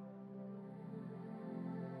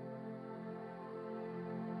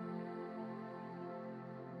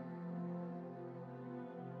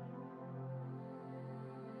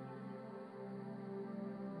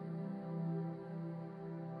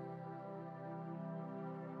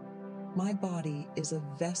 My body is a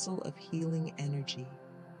vessel of healing energy,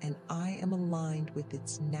 and I am aligned with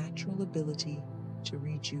its natural ability to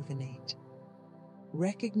rejuvenate.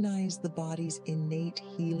 Recognize the body's innate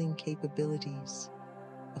healing capabilities,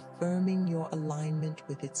 affirming your alignment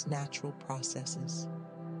with its natural processes.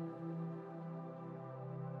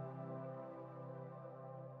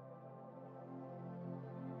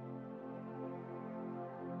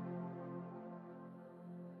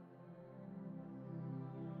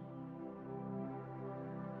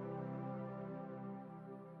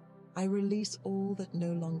 I release all that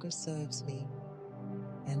no longer serves me,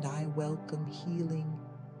 and I welcome healing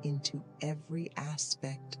into every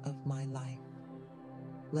aspect of my life.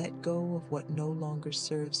 Let go of what no longer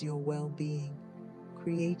serves your well-being,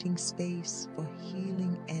 creating space for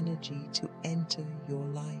healing energy to enter your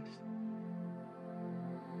life.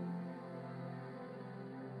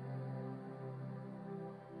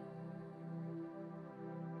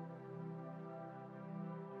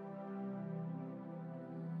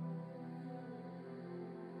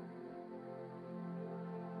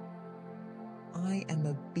 I am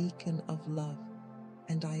a beacon of love,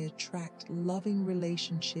 and I attract loving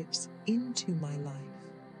relationships into my life.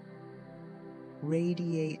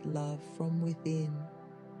 Radiate love from within,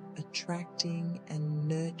 attracting and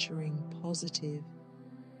nurturing positive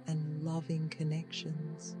and loving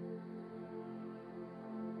connections.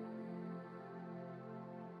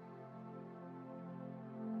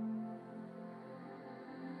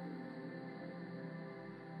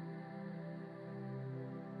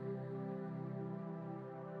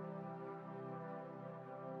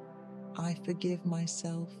 I forgive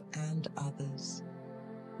myself and others,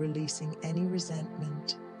 releasing any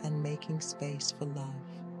resentment and making space for love.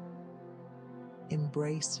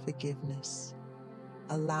 Embrace forgiveness,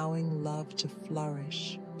 allowing love to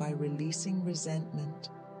flourish by releasing resentment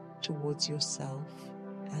towards yourself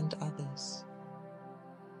and others.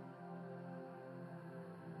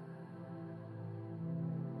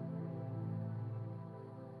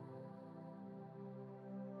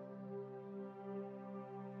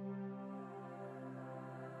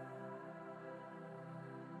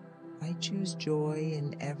 I choose joy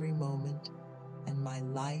in every moment, and my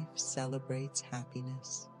life celebrates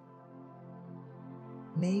happiness.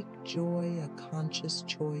 Make joy a conscious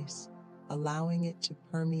choice, allowing it to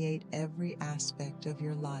permeate every aspect of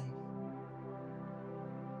your life.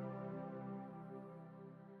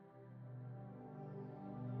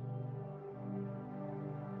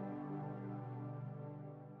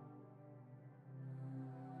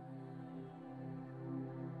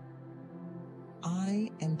 I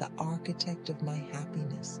am the architect of my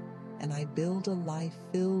happiness, and I build a life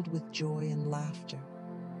filled with joy and laughter.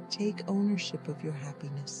 Take ownership of your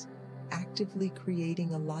happiness, actively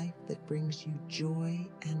creating a life that brings you joy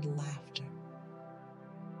and laughter.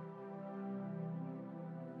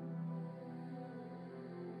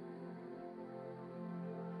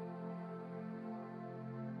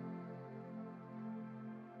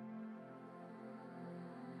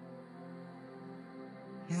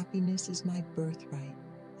 Happiness is my birthright,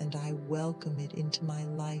 and I welcome it into my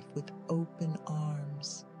life with open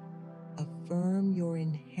arms. Affirm your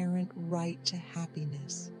inherent right to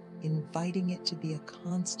happiness, inviting it to be a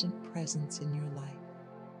constant presence in your life.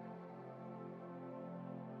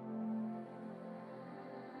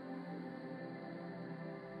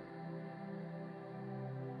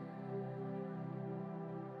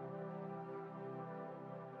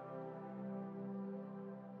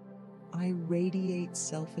 I radiate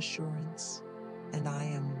self-assurance, and I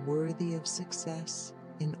am worthy of success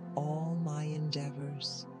in all my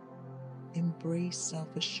endeavors. Embrace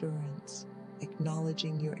self-assurance,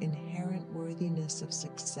 acknowledging your inherent worthiness of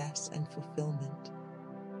success and fulfillment.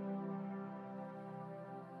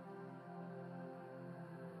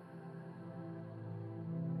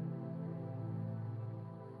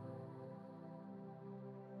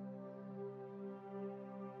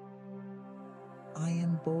 I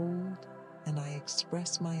am bold, and I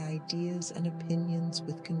express my ideas and opinions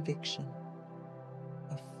with conviction.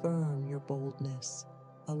 Affirm your boldness,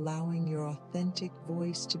 allowing your authentic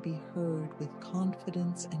voice to be heard with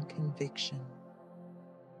confidence and conviction.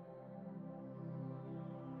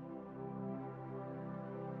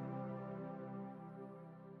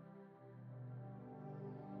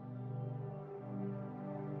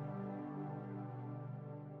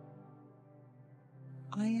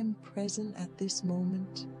 I am present at this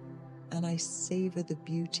moment, and I savor the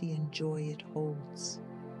beauty and joy it holds.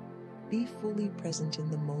 Be fully present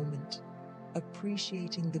in the moment,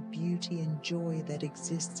 appreciating the beauty and joy that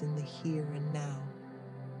exists in the here and now.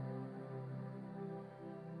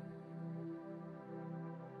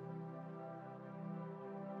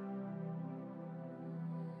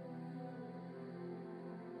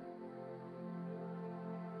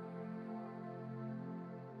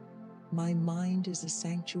 My mind is a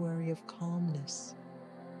sanctuary of calmness,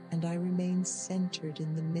 and I remain centered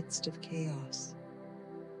in the midst of chaos.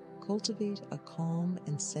 Cultivate a calm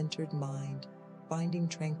and centered mind, finding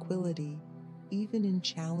tranquility even in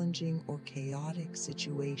challenging or chaotic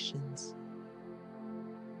situations.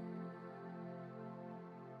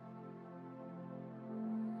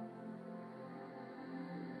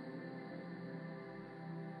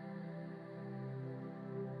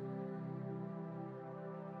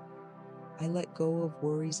 I let go of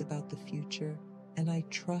worries about the future, and I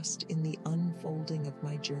trust in the unfolding of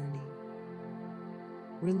my journey.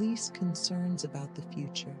 Release concerns about the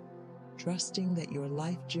future, trusting that your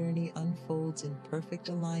life journey unfolds in perfect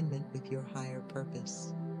alignment with your higher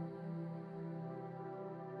purpose.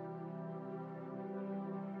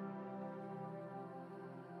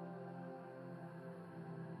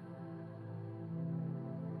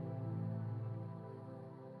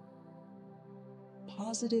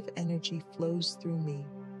 Positive energy flows through me,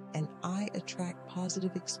 and I attract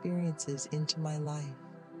positive experiences into my life.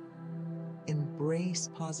 Embrace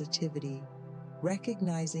positivity,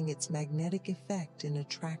 recognizing its magnetic effect in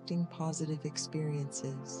attracting positive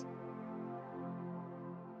experiences.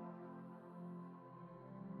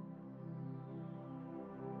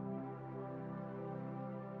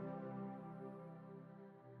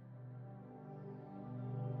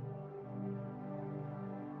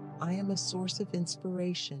 I am a source of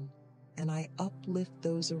inspiration, and I uplift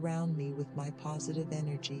those around me with my positive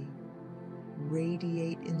energy.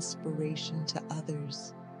 Radiate inspiration to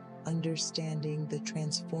others, understanding the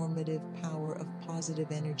transformative power of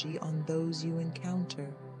positive energy on those you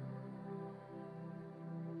encounter.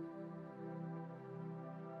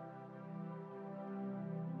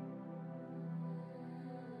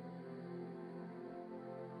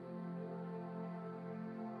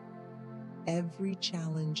 Every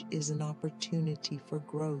challenge is an opportunity for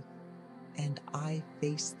growth, and I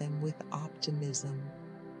face them with optimism.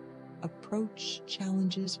 Approach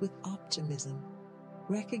challenges with optimism,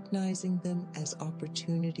 recognizing them as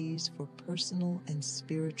opportunities for personal and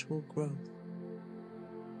spiritual growth.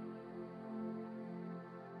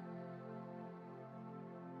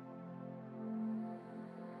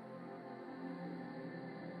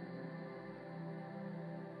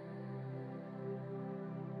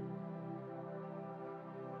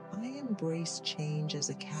 I embrace change as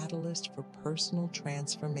a catalyst for personal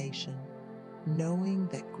transformation, knowing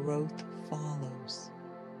that growth follows.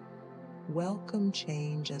 Welcome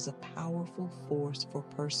change as a powerful force for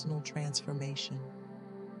personal transformation,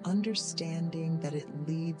 understanding that it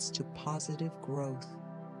leads to positive growth.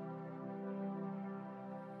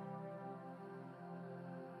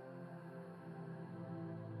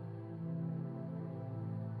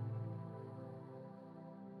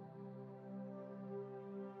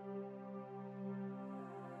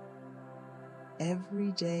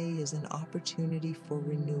 Every day is an opportunity for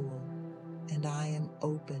renewal, and I am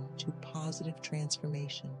open to positive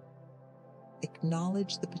transformation.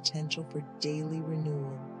 Acknowledge the potential for daily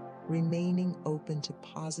renewal, remaining open to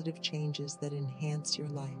positive changes that enhance your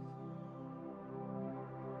life.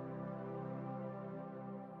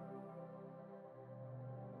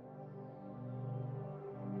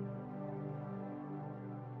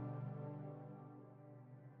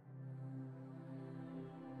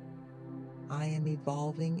 I am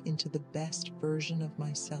evolving into the best version of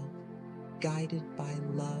myself, guided by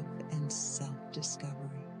love and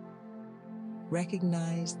self-discovery.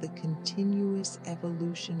 Recognize the continuous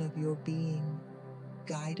evolution of your being,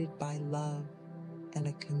 guided by love and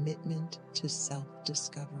a commitment to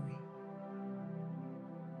self-discovery.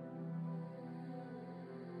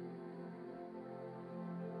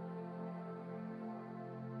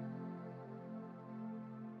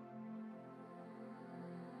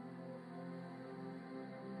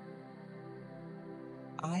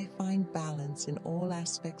 I find balance in all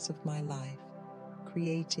aspects of my life,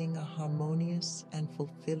 creating a harmonious and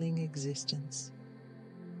fulfilling existence.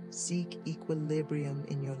 Seek equilibrium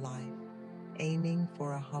in your life, aiming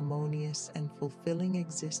for a harmonious and fulfilling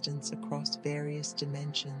existence across various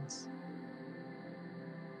dimensions.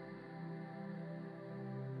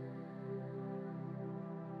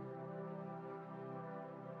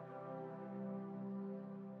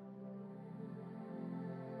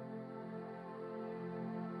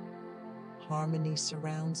 Harmony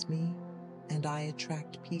surrounds me, and I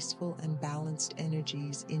attract peaceful and balanced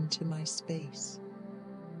energies into my space.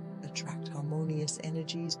 Attract harmonious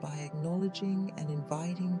energies by acknowledging and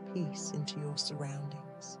inviting peace into your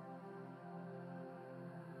surroundings.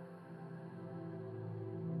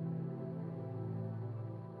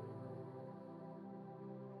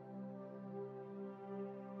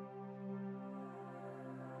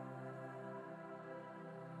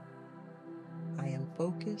 I am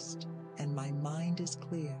focused and my mind is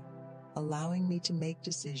clear, allowing me to make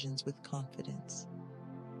decisions with confidence.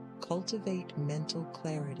 Cultivate mental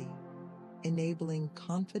clarity, enabling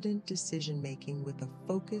confident decision-making with a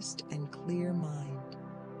focused and clear mind.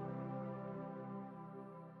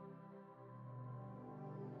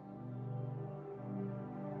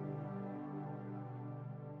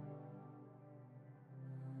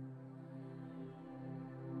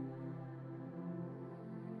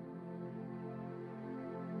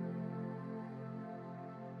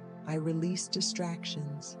 I release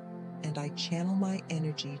distractions, and I channel my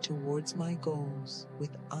energy towards my goals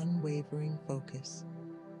with unwavering focus.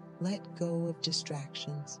 Let go of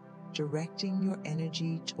distractions, directing your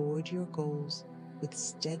energy toward your goals with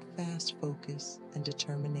steadfast focus and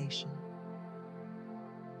determination.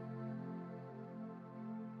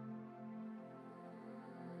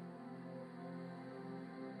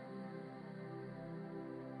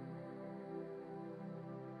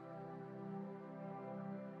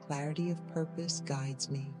 Clarity of purpose guides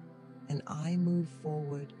me, and I move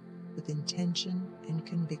forward with intention and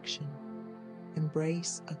conviction.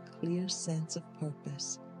 Embrace a clear sense of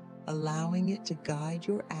purpose, allowing it to guide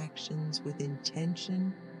your actions with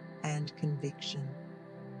intention and conviction.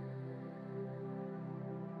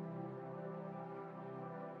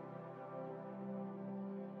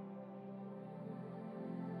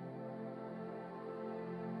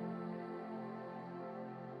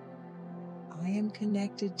 I am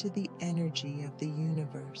connected to the energy of the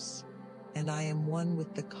universe, and I am one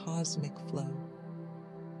with the cosmic flow.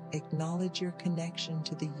 Acknowledge your connection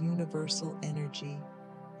to the universal energy,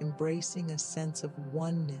 embracing a sense of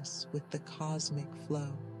oneness with the cosmic flow.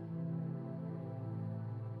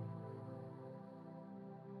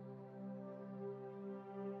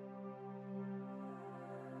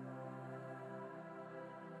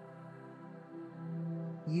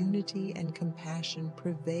 Unity and compassion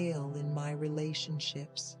prevail in my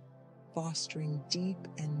relationships, fostering deep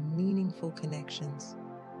and meaningful connections.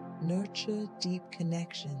 Nurture deep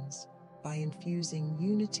connections by infusing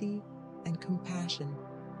unity and compassion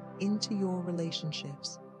into your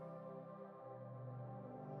relationships.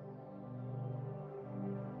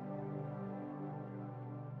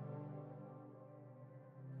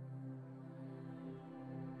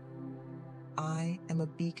 I am a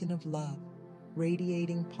beacon of love,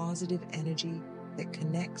 radiating positive energy that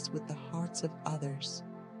connects with the hearts of others.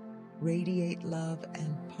 Radiate love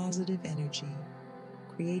and positive energy,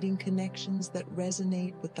 creating connections that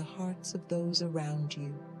resonate with the hearts of those around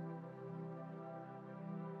you.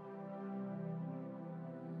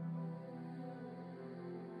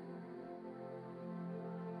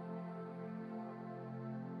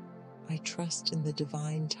 I trust in the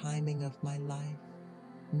divine timing of my life,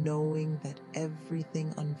 knowing that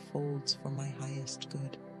everything unfolds for my highest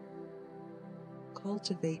good.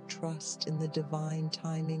 Cultivate trust in the divine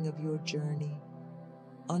timing of your journey,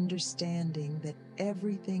 understanding that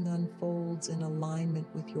everything unfolds in alignment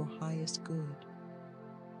with your highest good.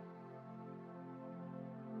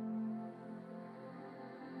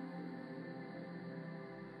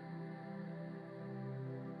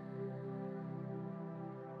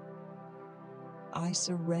 I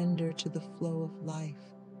surrender to the flow of life,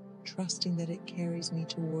 trusting that it carries me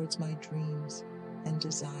towards my dreams and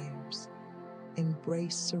desires.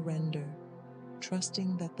 Embrace surrender,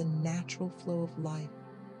 trusting that the natural flow of life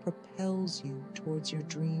propels you towards your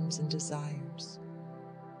dreams and desires.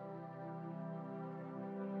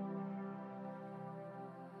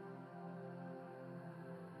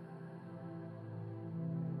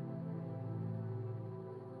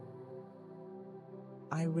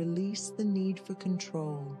 I release the need for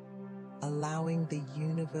control, allowing the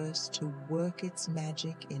universe to work its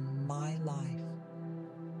magic in my life.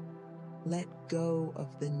 Let go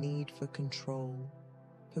of the need for control,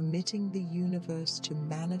 permitting the universe to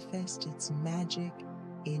manifest its magic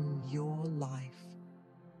in your life.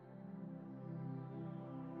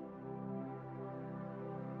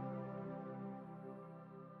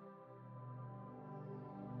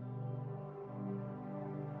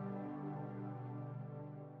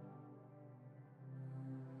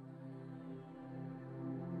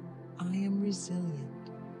 I am resilient,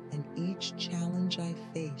 and each challenge I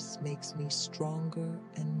face makes me stronger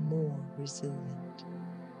and more resilient.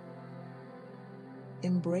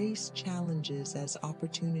 Embrace challenges as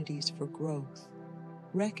opportunities for growth,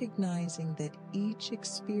 recognizing that each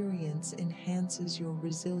experience enhances your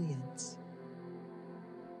resilience.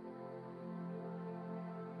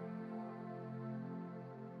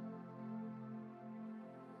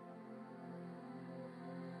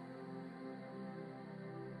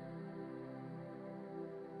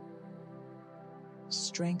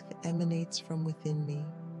 Strength emanates from within me,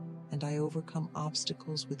 and I overcome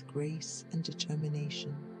obstacles with grace and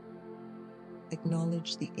determination.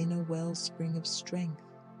 Acknowledge the inner wellspring of strength,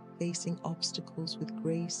 facing obstacles with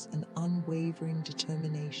grace and unwavering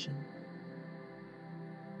determination.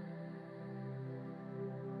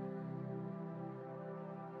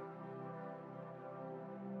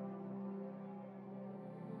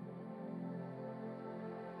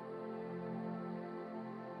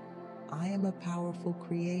 I am a powerful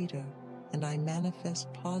creator, and I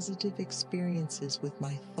manifest positive experiences with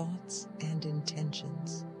my thoughts and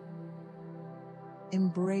intentions.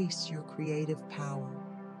 Embrace your creative power,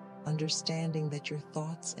 understanding that your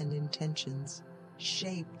thoughts and intentions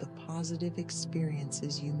shape the positive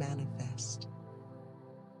experiences you manifest.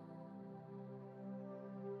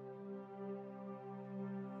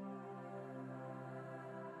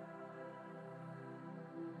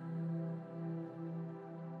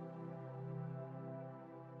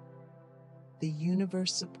 The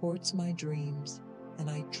universe supports my dreams,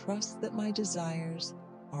 and I trust that my desires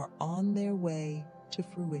are on their way to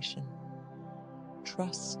fruition.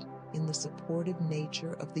 Trust in the supportive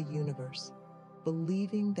nature of the universe,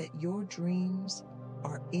 believing that your dreams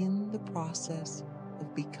are in the process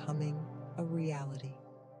of becoming a reality.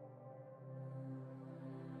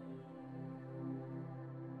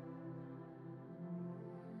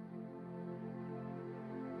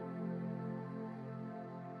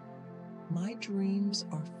 My dreams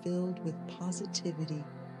are filled with positivity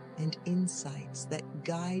and insights that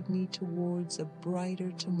guide me towards a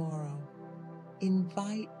brighter tomorrow.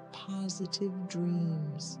 Invite positive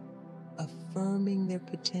dreams, affirming their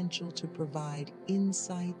potential to provide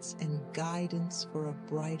insights and guidance for a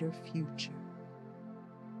brighter future.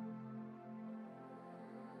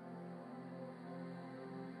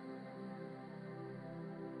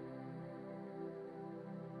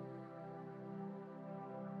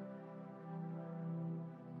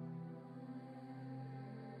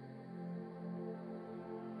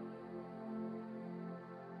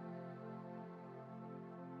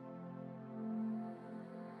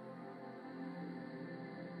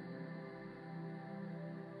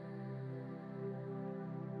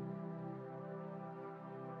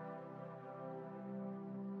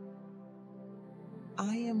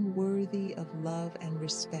 I am worthy of love and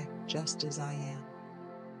respect just as I am.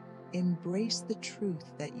 Embrace the truth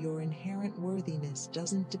that your inherent worthiness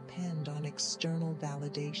doesn't depend on external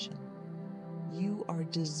validation. You are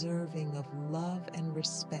deserving of love and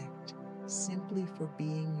respect simply for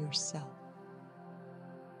being yourself.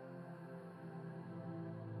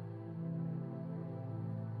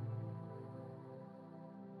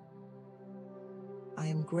 I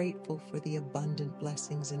am grateful for the abundant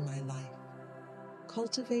blessings in my life.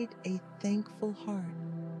 Cultivate a thankful heart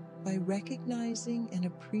by recognizing and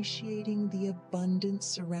appreciating the abundance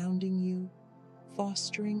surrounding you,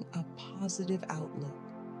 fostering a positive outlook.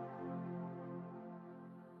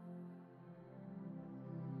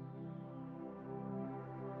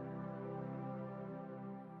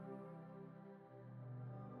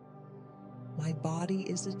 My body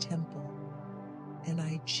is a temple, and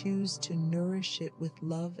I choose to nourish it with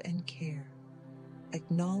love and care.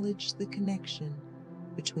 Acknowledge the connection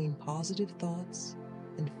between positive thoughts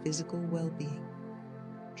and physical well-being,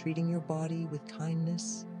 treating your body with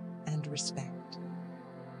kindness and respect.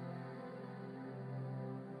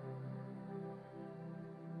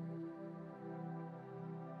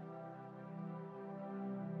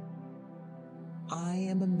 I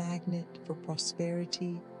am a magnet for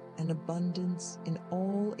prosperity and abundance in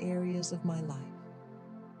all areas of my life.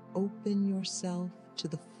 Open yourself to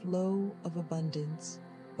the flow of abundance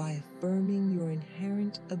by affirming your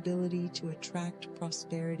inherent ability to attract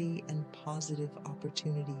prosperity and positive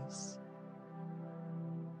opportunities.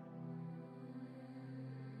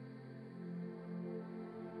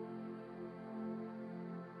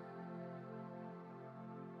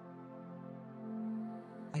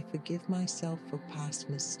 I forgive myself for past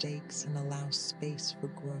mistakes and allow space for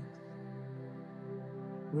growth.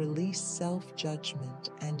 Release self-judgment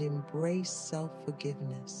and embrace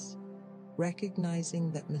self-forgiveness, recognizing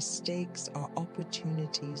that mistakes are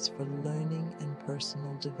opportunities for learning and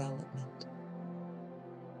personal development.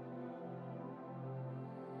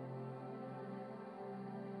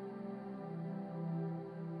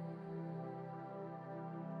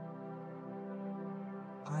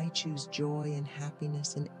 I choose joy and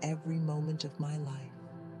happiness in every moment of my life.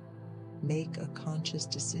 Make a conscious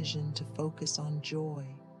decision to focus on joy,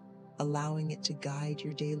 allowing it to guide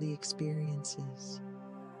your daily experiences.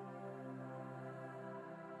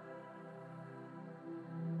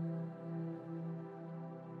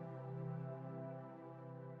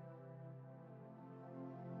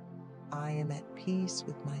 I am at peace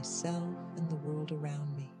with myself and the world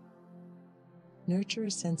around me. Nurture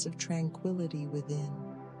a sense of tranquility within,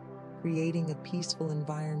 creating a peaceful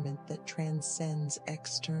environment that transcends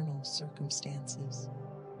external circumstances.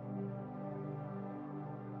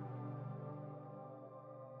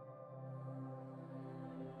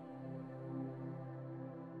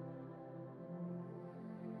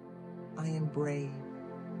 I am brave,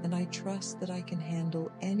 and I trust that I can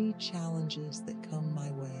handle any challenges that come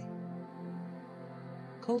my way.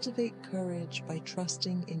 Cultivate courage by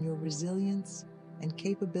trusting in your resilience and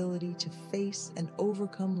capability to face and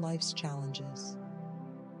overcome life's challenges.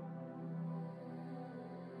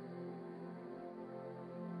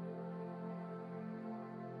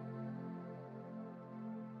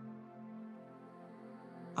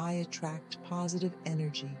 I attract positive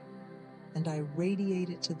energy, and I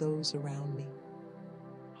radiate it to those around me.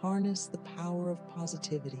 Harness the power of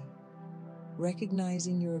positivity,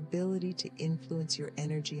 recognizing your ability to influence your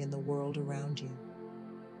energy in the world around you.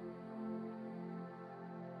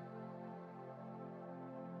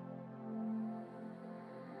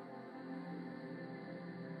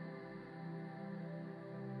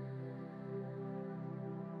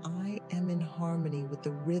 I am in harmony with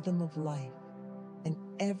the rhythm of life, and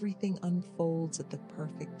everything unfolds at the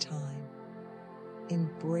perfect time.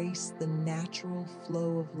 Embrace the natural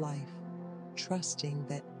flow of life, trusting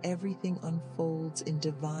that everything unfolds in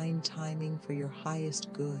divine timing for your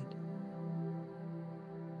highest good.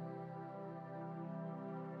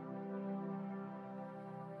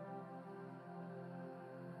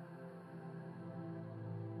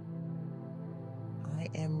 I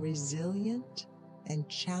am resilient, and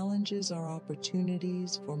challenges are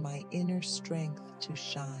opportunities for my inner strength to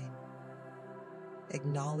shine.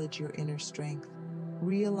 Acknowledge your inner strength,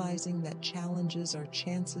 realizing that challenges are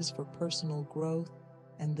chances for personal growth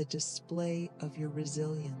and the display of your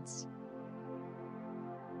resilience.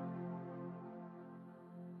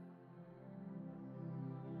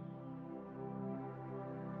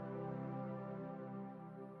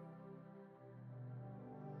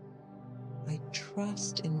 I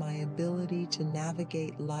trust in my ability to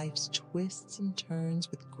navigate life's twists and turns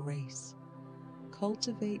with grace.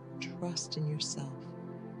 Cultivate trust in yourself,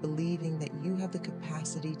 believing that you have the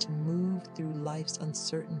capacity to move through life's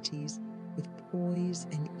uncertainties with poise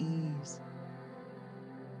and ease.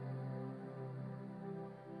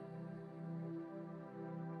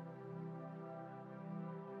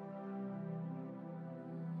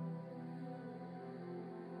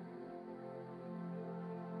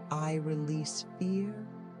 I release fear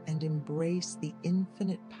and embrace the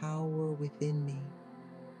infinite power within me.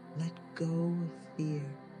 Let go of fear,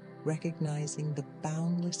 recognizing the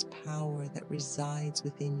boundless power that resides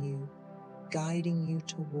within you, guiding you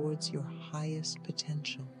towards your highest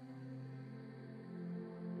potential.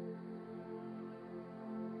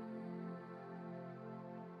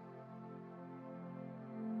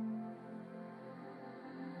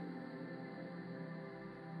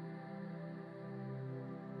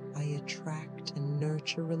 I attract and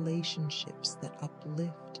nurture relationships that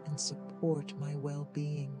uplift and support my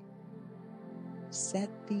well-being. Set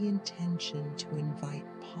the intention to invite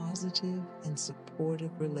positive and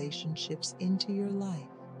supportive relationships into your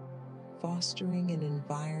life, fostering an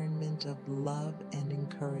environment of love and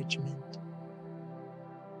encouragement.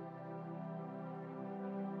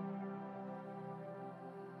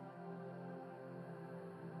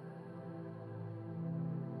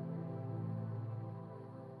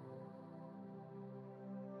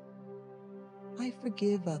 I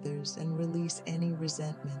forgive others and release any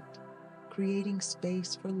resentment, creating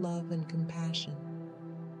space for love and compassion.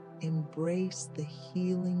 Embrace the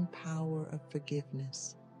healing power of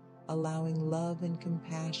forgiveness, allowing love and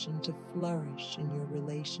compassion to flourish in your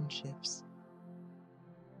relationships.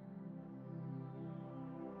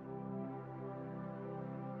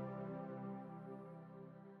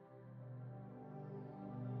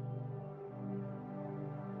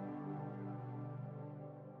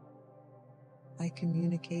 I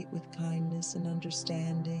communicate with kindness and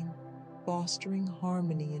understanding, fostering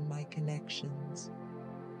harmony in my connections.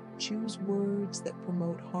 Choose words that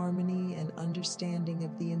promote harmony and understanding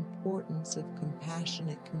of the importance of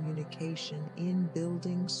compassionate communication in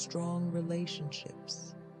building strong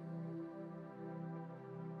relationships.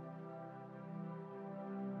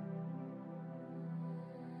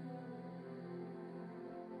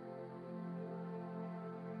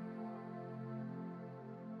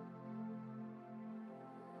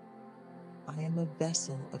 I am a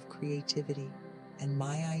vessel of creativity, and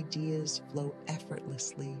my ideas flow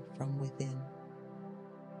effortlessly from within.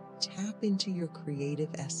 Tap into your creative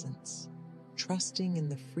essence, trusting in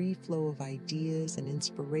the free flow of ideas and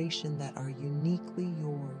inspiration that are uniquely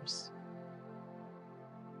yours.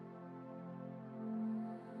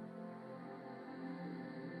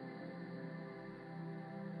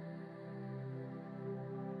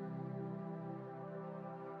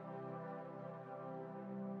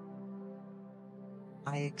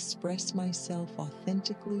 I express myself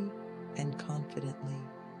authentically and confidently,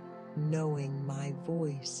 knowing my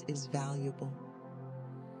voice is valuable.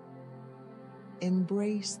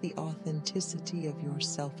 Embrace the authenticity of your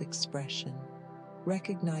self-expression,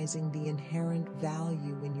 recognizing the inherent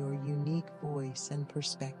value in your unique voice and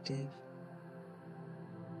perspective.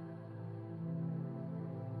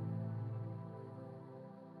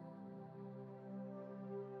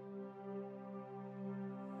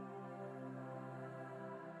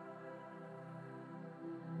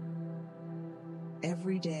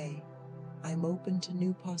 Every day, I'm open to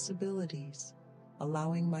new possibilities,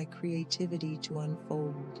 allowing my creativity to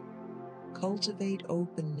unfold. Cultivate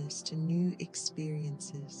openness to new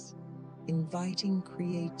experiences, inviting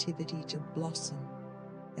creativity to blossom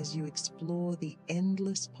as you explore the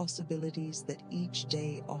endless possibilities that each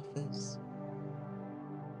day offers.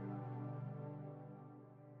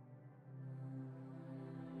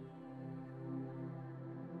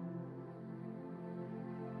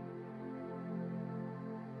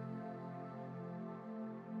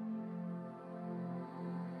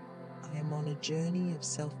 I am on a journey of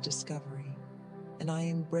self-discovery, and I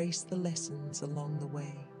embrace the lessons along the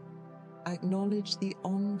way. I acknowledge the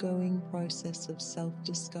ongoing process of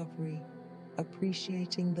self-discovery,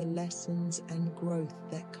 appreciating the lessons and growth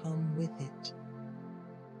that come with it.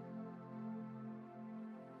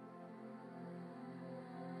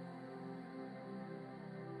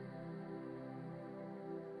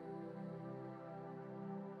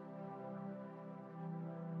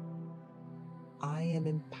 I am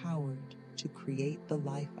empowered to create the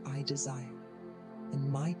life I desire,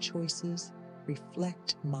 and my choices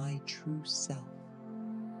reflect my true self.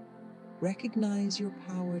 Recognize your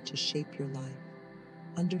power to shape your life,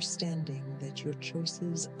 understanding that your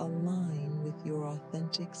choices align with your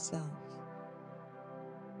authentic self.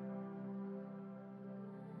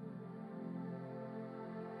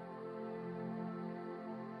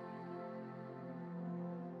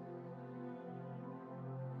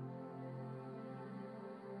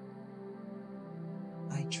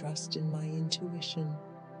 trust in my intuition,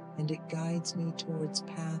 and it guides me towards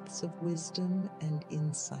paths of wisdom and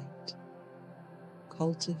insight.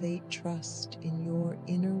 Cultivate trust in your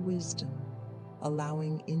inner wisdom,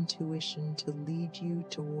 allowing intuition to lead you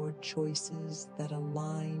toward choices that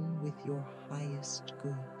align with your highest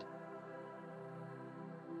good.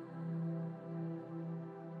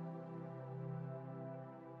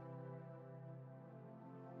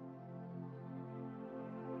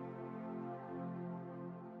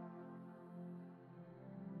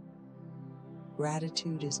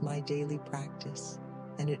 Gratitude is my daily practice,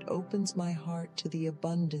 and it opens my heart to the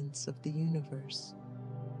abundance of the universe.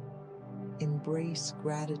 Embrace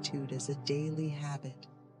gratitude as a daily habit,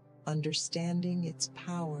 understanding its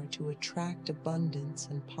power to attract abundance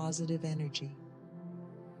and positive energy.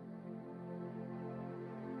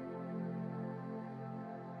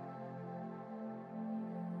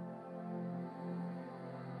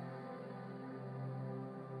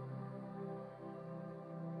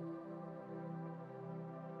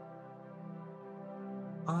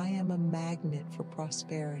 I am a magnet for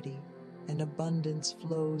prosperity, and abundance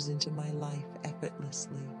flows into my life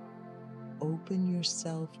effortlessly. Open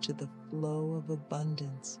yourself to the flow of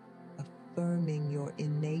abundance, affirming your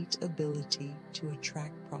innate ability to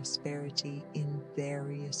attract prosperity in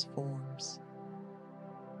various forms.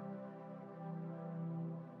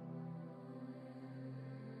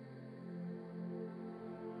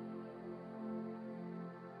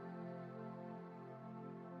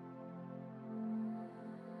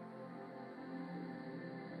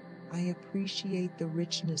 I appreciate the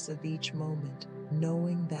richness of each moment,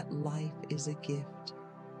 knowing that life is a gift.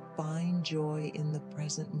 Find joy in the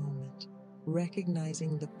present moment,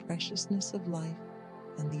 recognizing the preciousness of life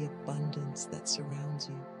and the abundance that surrounds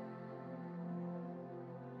you.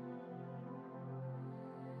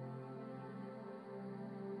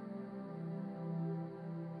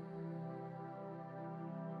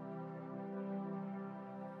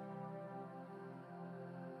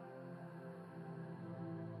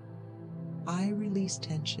 I release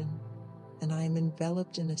tension, and I am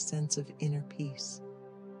enveloped in a sense of inner peace.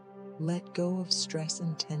 Let go of stress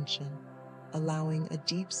and tension, allowing a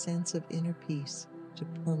deep sense of inner peace to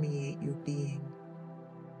permeate your being.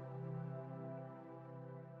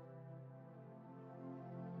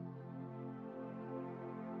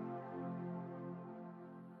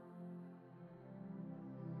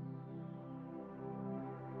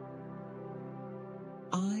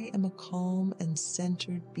 I am a calm and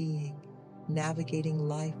centered being, navigating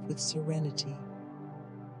life with serenity.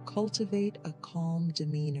 Cultivate a calm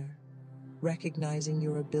demeanor, recognizing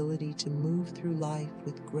your ability to move through life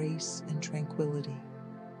with grace and tranquility.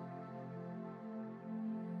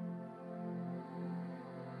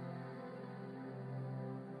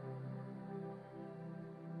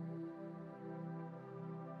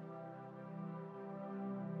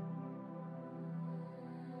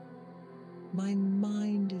 My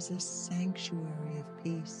mind is a sanctuary of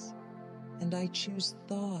peace, and I choose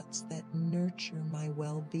thoughts that nurture my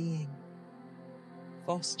well-being.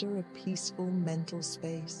 Foster a peaceful mental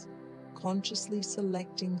space, consciously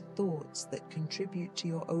selecting thoughts that contribute to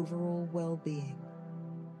your overall well-being.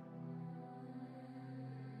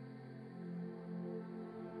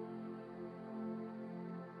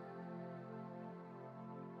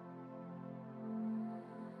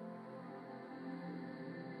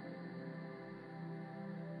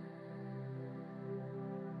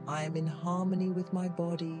 I am in harmony with my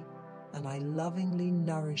body, and I lovingly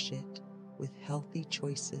nourish it with healthy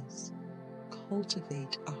choices.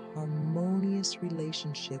 Cultivate a harmonious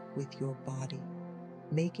relationship with your body,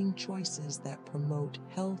 making choices that promote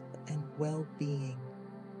health and well-being.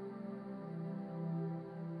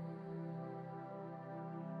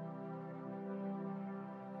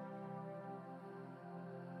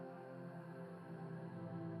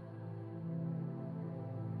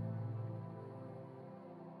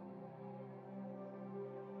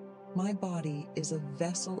 My body is a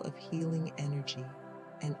vessel of healing energy,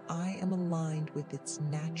 and I am aligned with its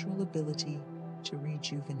natural ability to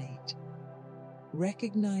rejuvenate.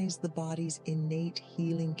 Recognize the body's innate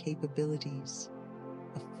healing capabilities,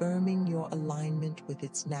 affirming your alignment with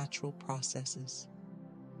its natural processes.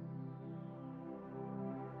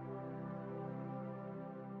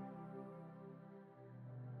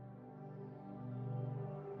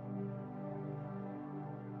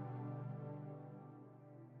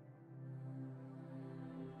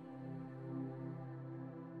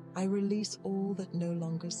 I release all that no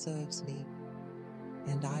longer serves me,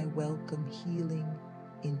 and I welcome healing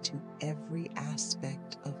into every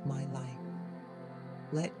aspect of my life.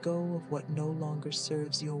 Let go of what no longer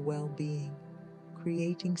serves your well-being,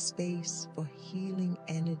 creating space for healing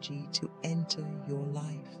energy to enter your life.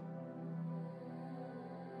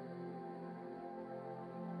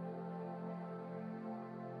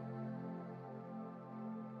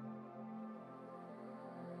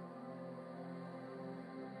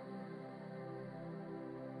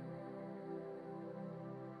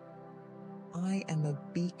 I am a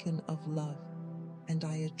beacon of love, and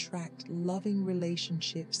I attract loving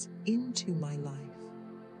relationships into my life.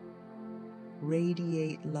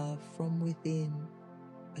 Radiate love from within,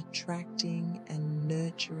 attracting and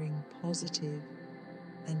nurturing positive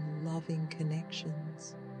and loving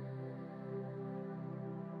connections.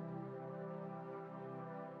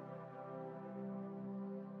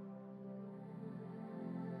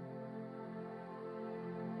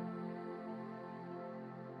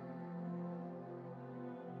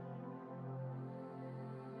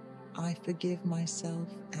 I forgive myself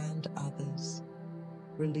and others,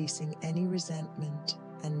 releasing any resentment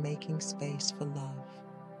and making space for love.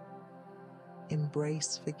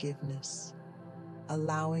 Embrace forgiveness,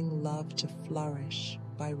 allowing love to flourish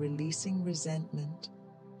by releasing resentment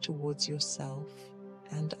towards yourself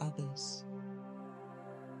and others.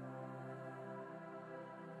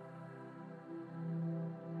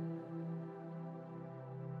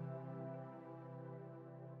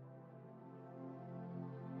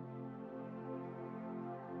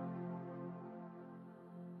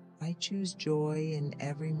 I choose joy in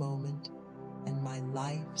every moment, and my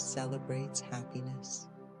life celebrates happiness.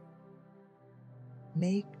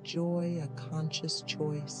 Make joy a conscious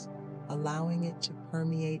choice, allowing it to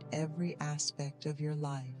permeate every aspect of your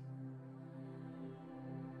life.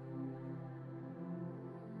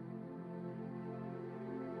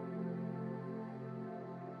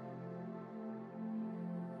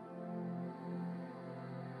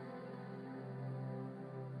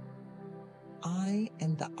 I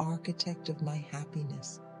am the architect of my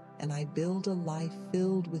happiness, and I build a life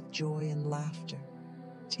filled with joy and laughter.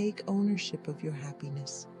 Take ownership of your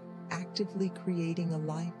happiness, actively creating a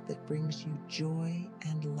life that brings you joy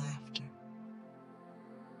and laughter.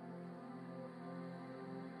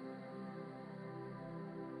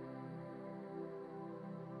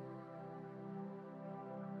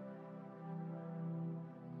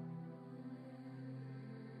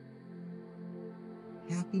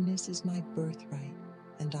 Happiness is my birthright,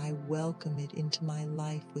 and I welcome it into my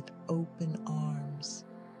life with open arms.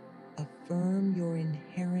 Affirm your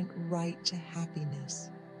inherent right to happiness,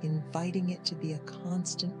 inviting it to be a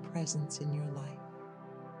constant presence in your life.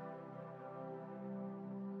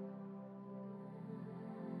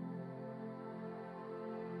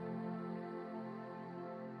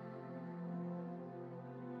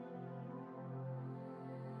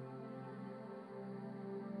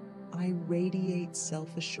 I radiate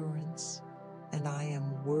self-assurance, and I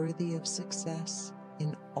am worthy of success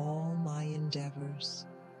in all my endeavors.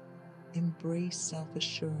 Embrace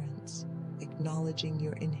self-assurance, acknowledging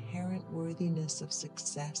your inherent worthiness of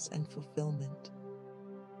success and fulfillment.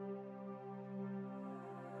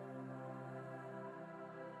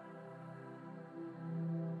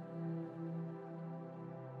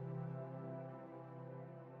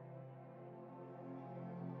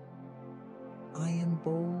 I am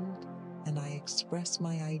bold, and I express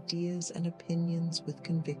my ideas and opinions with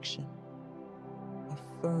conviction.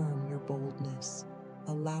 Affirm your boldness,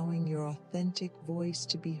 allowing your authentic voice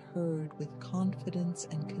to be heard with confidence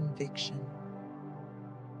and conviction.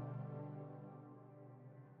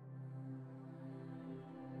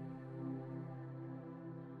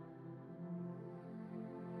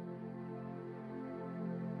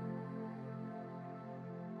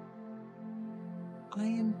 I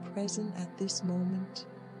am present at this moment,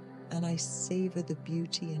 and I savor the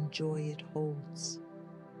beauty and joy it holds.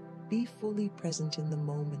 Be fully present in the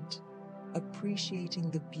moment, appreciating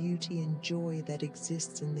the beauty and joy that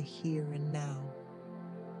exists in the here and now.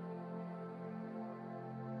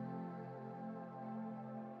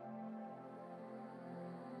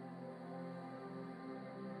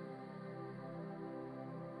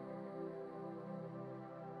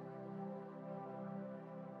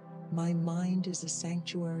 My mind is a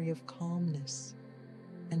sanctuary of calmness,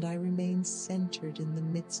 and I remain centered in the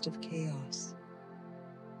midst of chaos.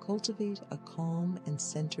 Cultivate a calm and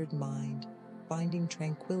centered mind, finding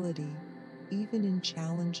tranquility even in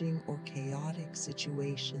challenging or chaotic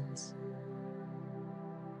situations.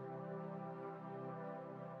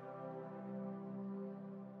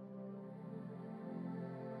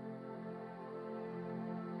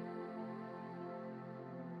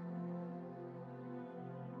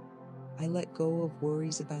 I let go of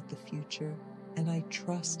worries about the future, and I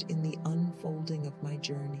trust in the unfolding of my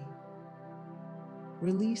journey.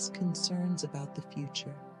 Release concerns about the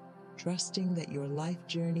future, trusting that your life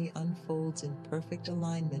journey unfolds in perfect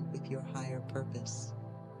alignment with your higher purpose.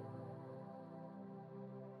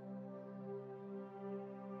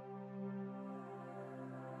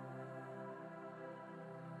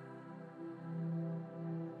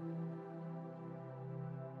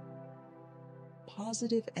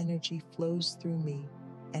 Positive energy flows through me,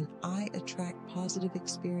 and I attract positive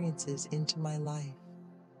experiences into my life.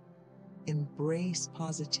 Embrace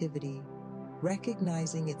positivity,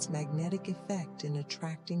 recognizing its magnetic effect in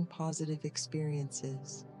attracting positive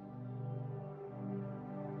experiences.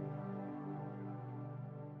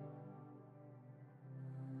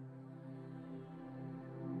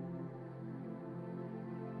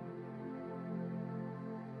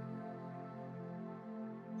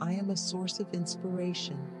 I am a source of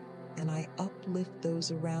inspiration, and I uplift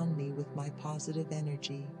those around me with my positive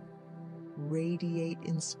energy. Radiate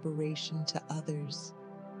inspiration to others,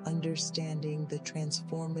 understanding the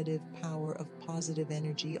transformative power of positive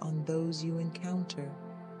energy on those you encounter.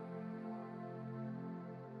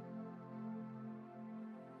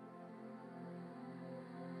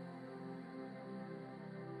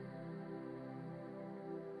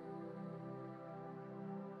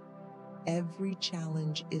 Every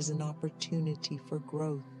challenge is an opportunity for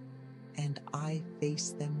growth, and I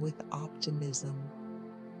face them with optimism.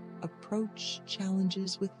 Approach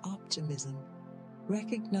challenges with optimism,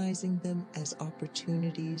 recognizing them as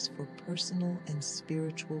opportunities for personal and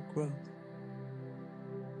spiritual growth.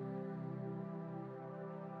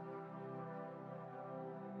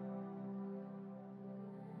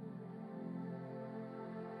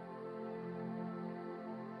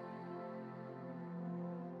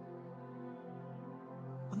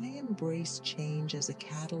 I embrace change as a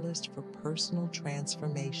catalyst for personal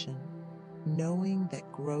transformation, knowing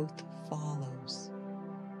that growth follows.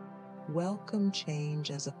 Welcome change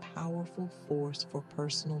as a powerful force for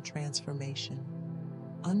personal transformation,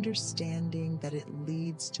 understanding that it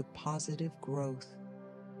leads to positive growth.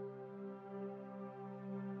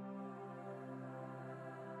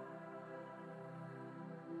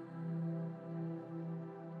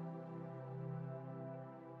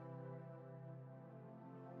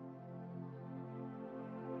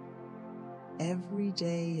 Every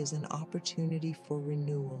day is an opportunity for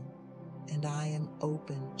renewal, and I am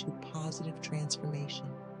open to positive transformation.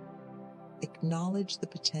 Acknowledge the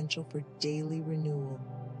potential for daily renewal,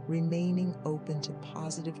 remaining open to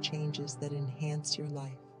positive changes that enhance your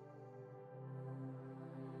life.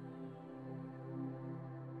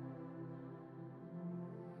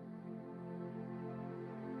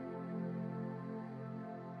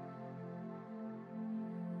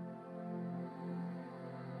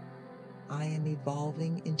 I am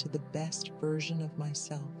evolving into the best version of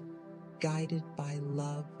myself, guided by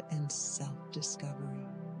love and self-discovery.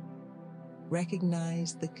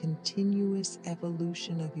 Recognize the continuous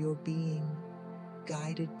evolution of your being,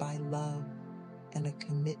 guided by love and a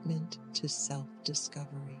commitment to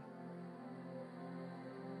self-discovery.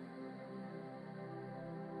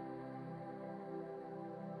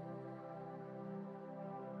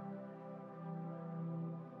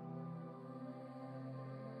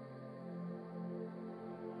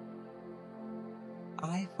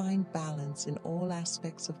 I find balance in all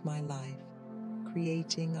aspects of my life,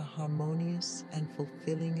 creating a harmonious and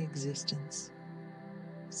fulfilling existence.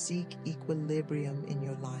 Seek equilibrium in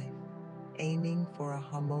your life, aiming for a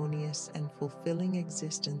harmonious and fulfilling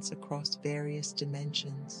existence across various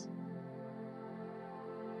dimensions.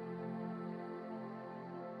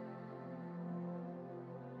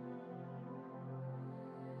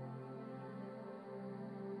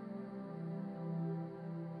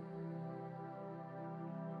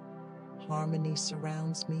 Harmony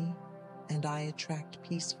surrounds me, and I attract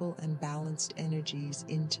peaceful and balanced energies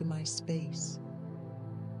into my space.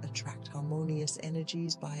 Attract harmonious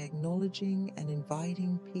energies by acknowledging and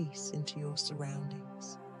inviting peace into your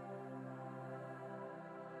surroundings.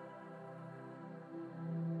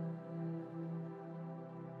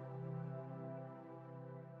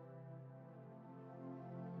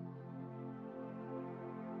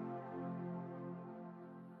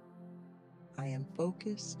 I am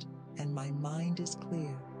focused and my mind is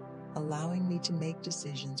clear, allowing me to make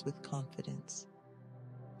decisions with confidence.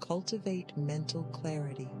 Cultivate mental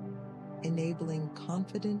clarity, enabling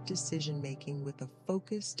confident decision-making with a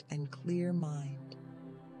focused and clear mind.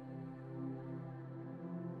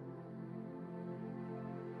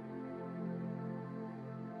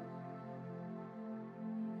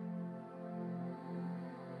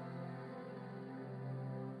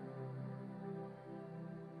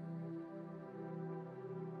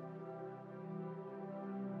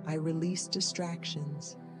 I release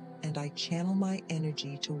distractions and I channel my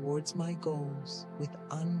energy towards my goals with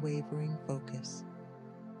unwavering focus.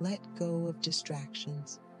 Let go of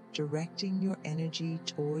distractions, directing your energy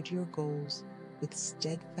toward your goals with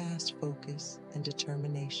steadfast focus and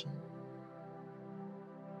determination.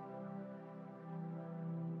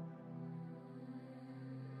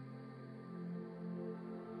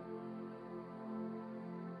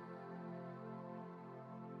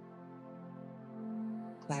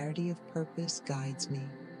 Clarity of purpose guides me,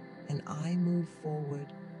 and I move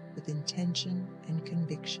forward with intention and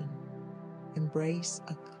conviction. Embrace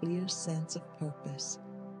a clear sense of purpose,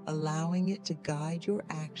 allowing it to guide your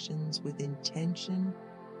actions with intention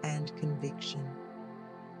and conviction.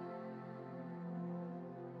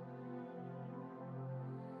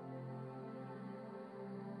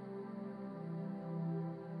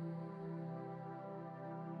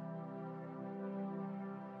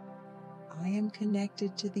 I am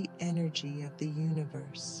connected to the energy of the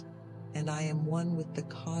universe, and I am one with the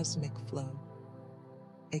cosmic flow.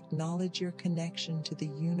 Acknowledge your connection to the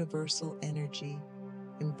universal energy,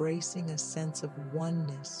 embracing a sense of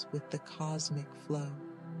oneness with the cosmic flow.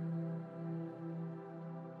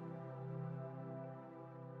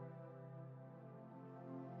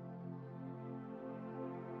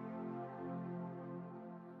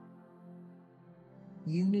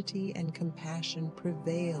 Unity and compassion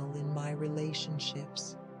prevail in my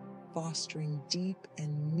relationships, fostering deep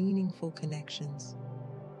and meaningful connections.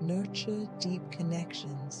 Nurture deep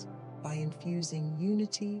connections by infusing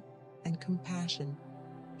unity and compassion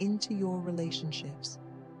into your relationships.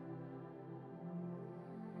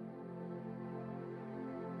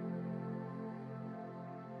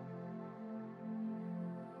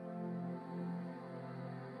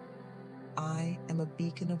 I am a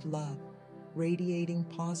beacon of love, radiating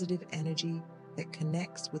positive energy that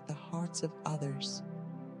connects with the hearts of others.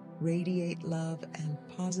 Radiate love and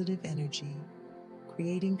positive energy,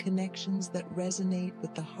 creating connections that resonate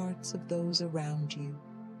with the hearts of those around you.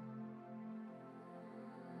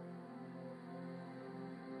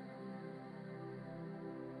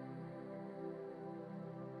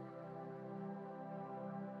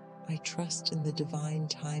 I trust in the divine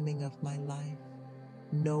timing of my life,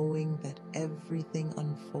 knowing that everything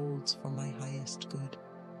unfolds for my highest good.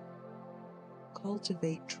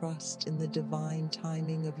 Cultivate trust in the divine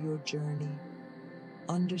timing of your journey,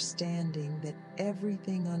 understanding that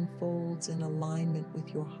everything unfolds in alignment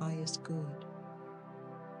with your highest good.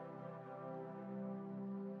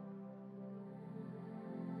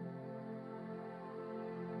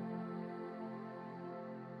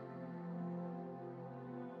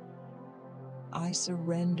 I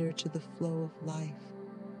surrender to the flow of life,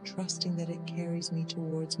 trusting that it carries me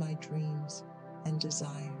towards my dreams and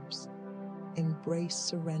desires. Embrace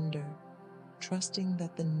surrender, trusting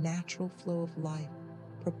that the natural flow of life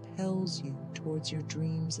propels you towards your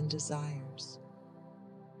dreams and desires.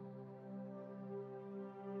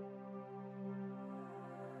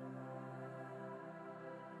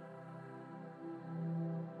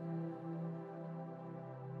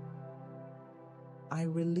 I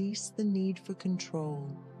release the need for control,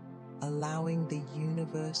 allowing the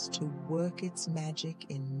universe to work its magic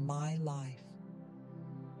in my life.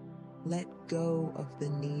 Let go of the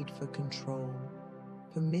need for control,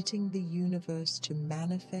 permitting the universe to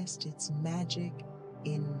manifest its magic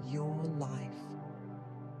in your life.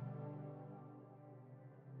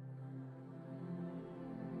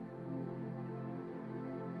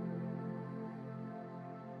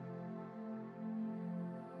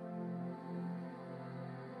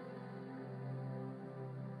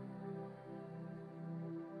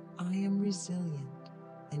 I am resilient,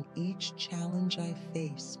 and each challenge I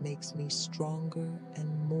face makes me stronger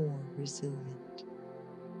and more resilient.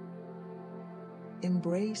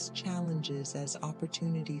 Embrace challenges as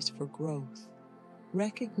opportunities for growth,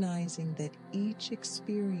 recognizing that each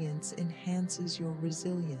experience enhances your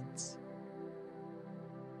resilience.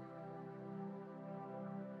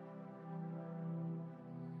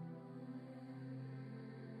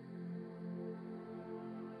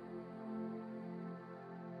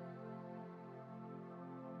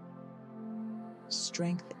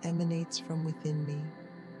 Strength emanates from within me,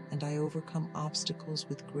 and I overcome obstacles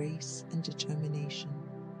with grace and determination.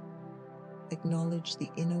 Acknowledge the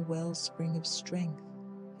inner wellspring of strength,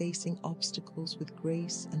 facing obstacles with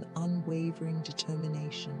grace and unwavering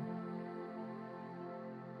determination.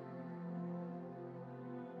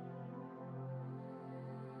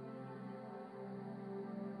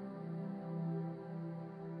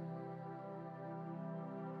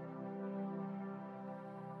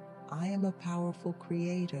 I am a powerful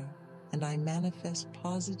creator, and I manifest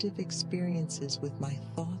positive experiences with my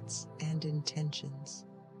thoughts and intentions.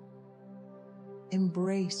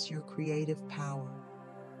 Embrace your creative power,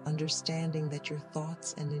 understanding that your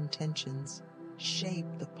thoughts and intentions shape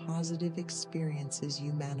the positive experiences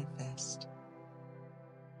you manifest.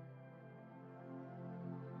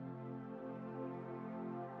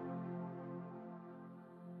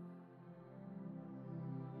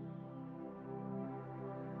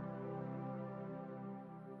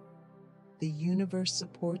 The universe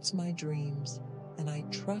supports my dreams, and I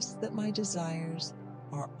trust that my desires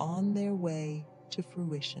are on their way to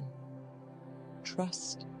fruition.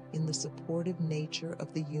 Trust in the supportive nature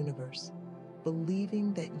of the universe,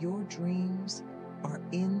 believing that your dreams are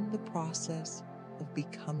in the process of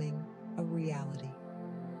becoming a reality.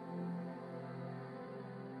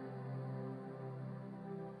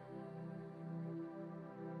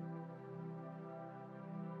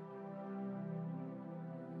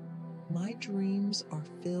 My dreams are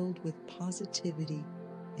filled with positivity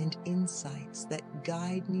and insights that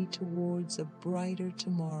guide me towards a brighter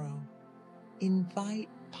tomorrow. Invite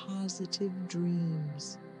positive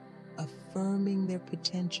dreams, affirming their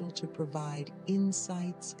potential to provide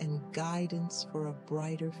insights and guidance for a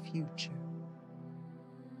brighter future.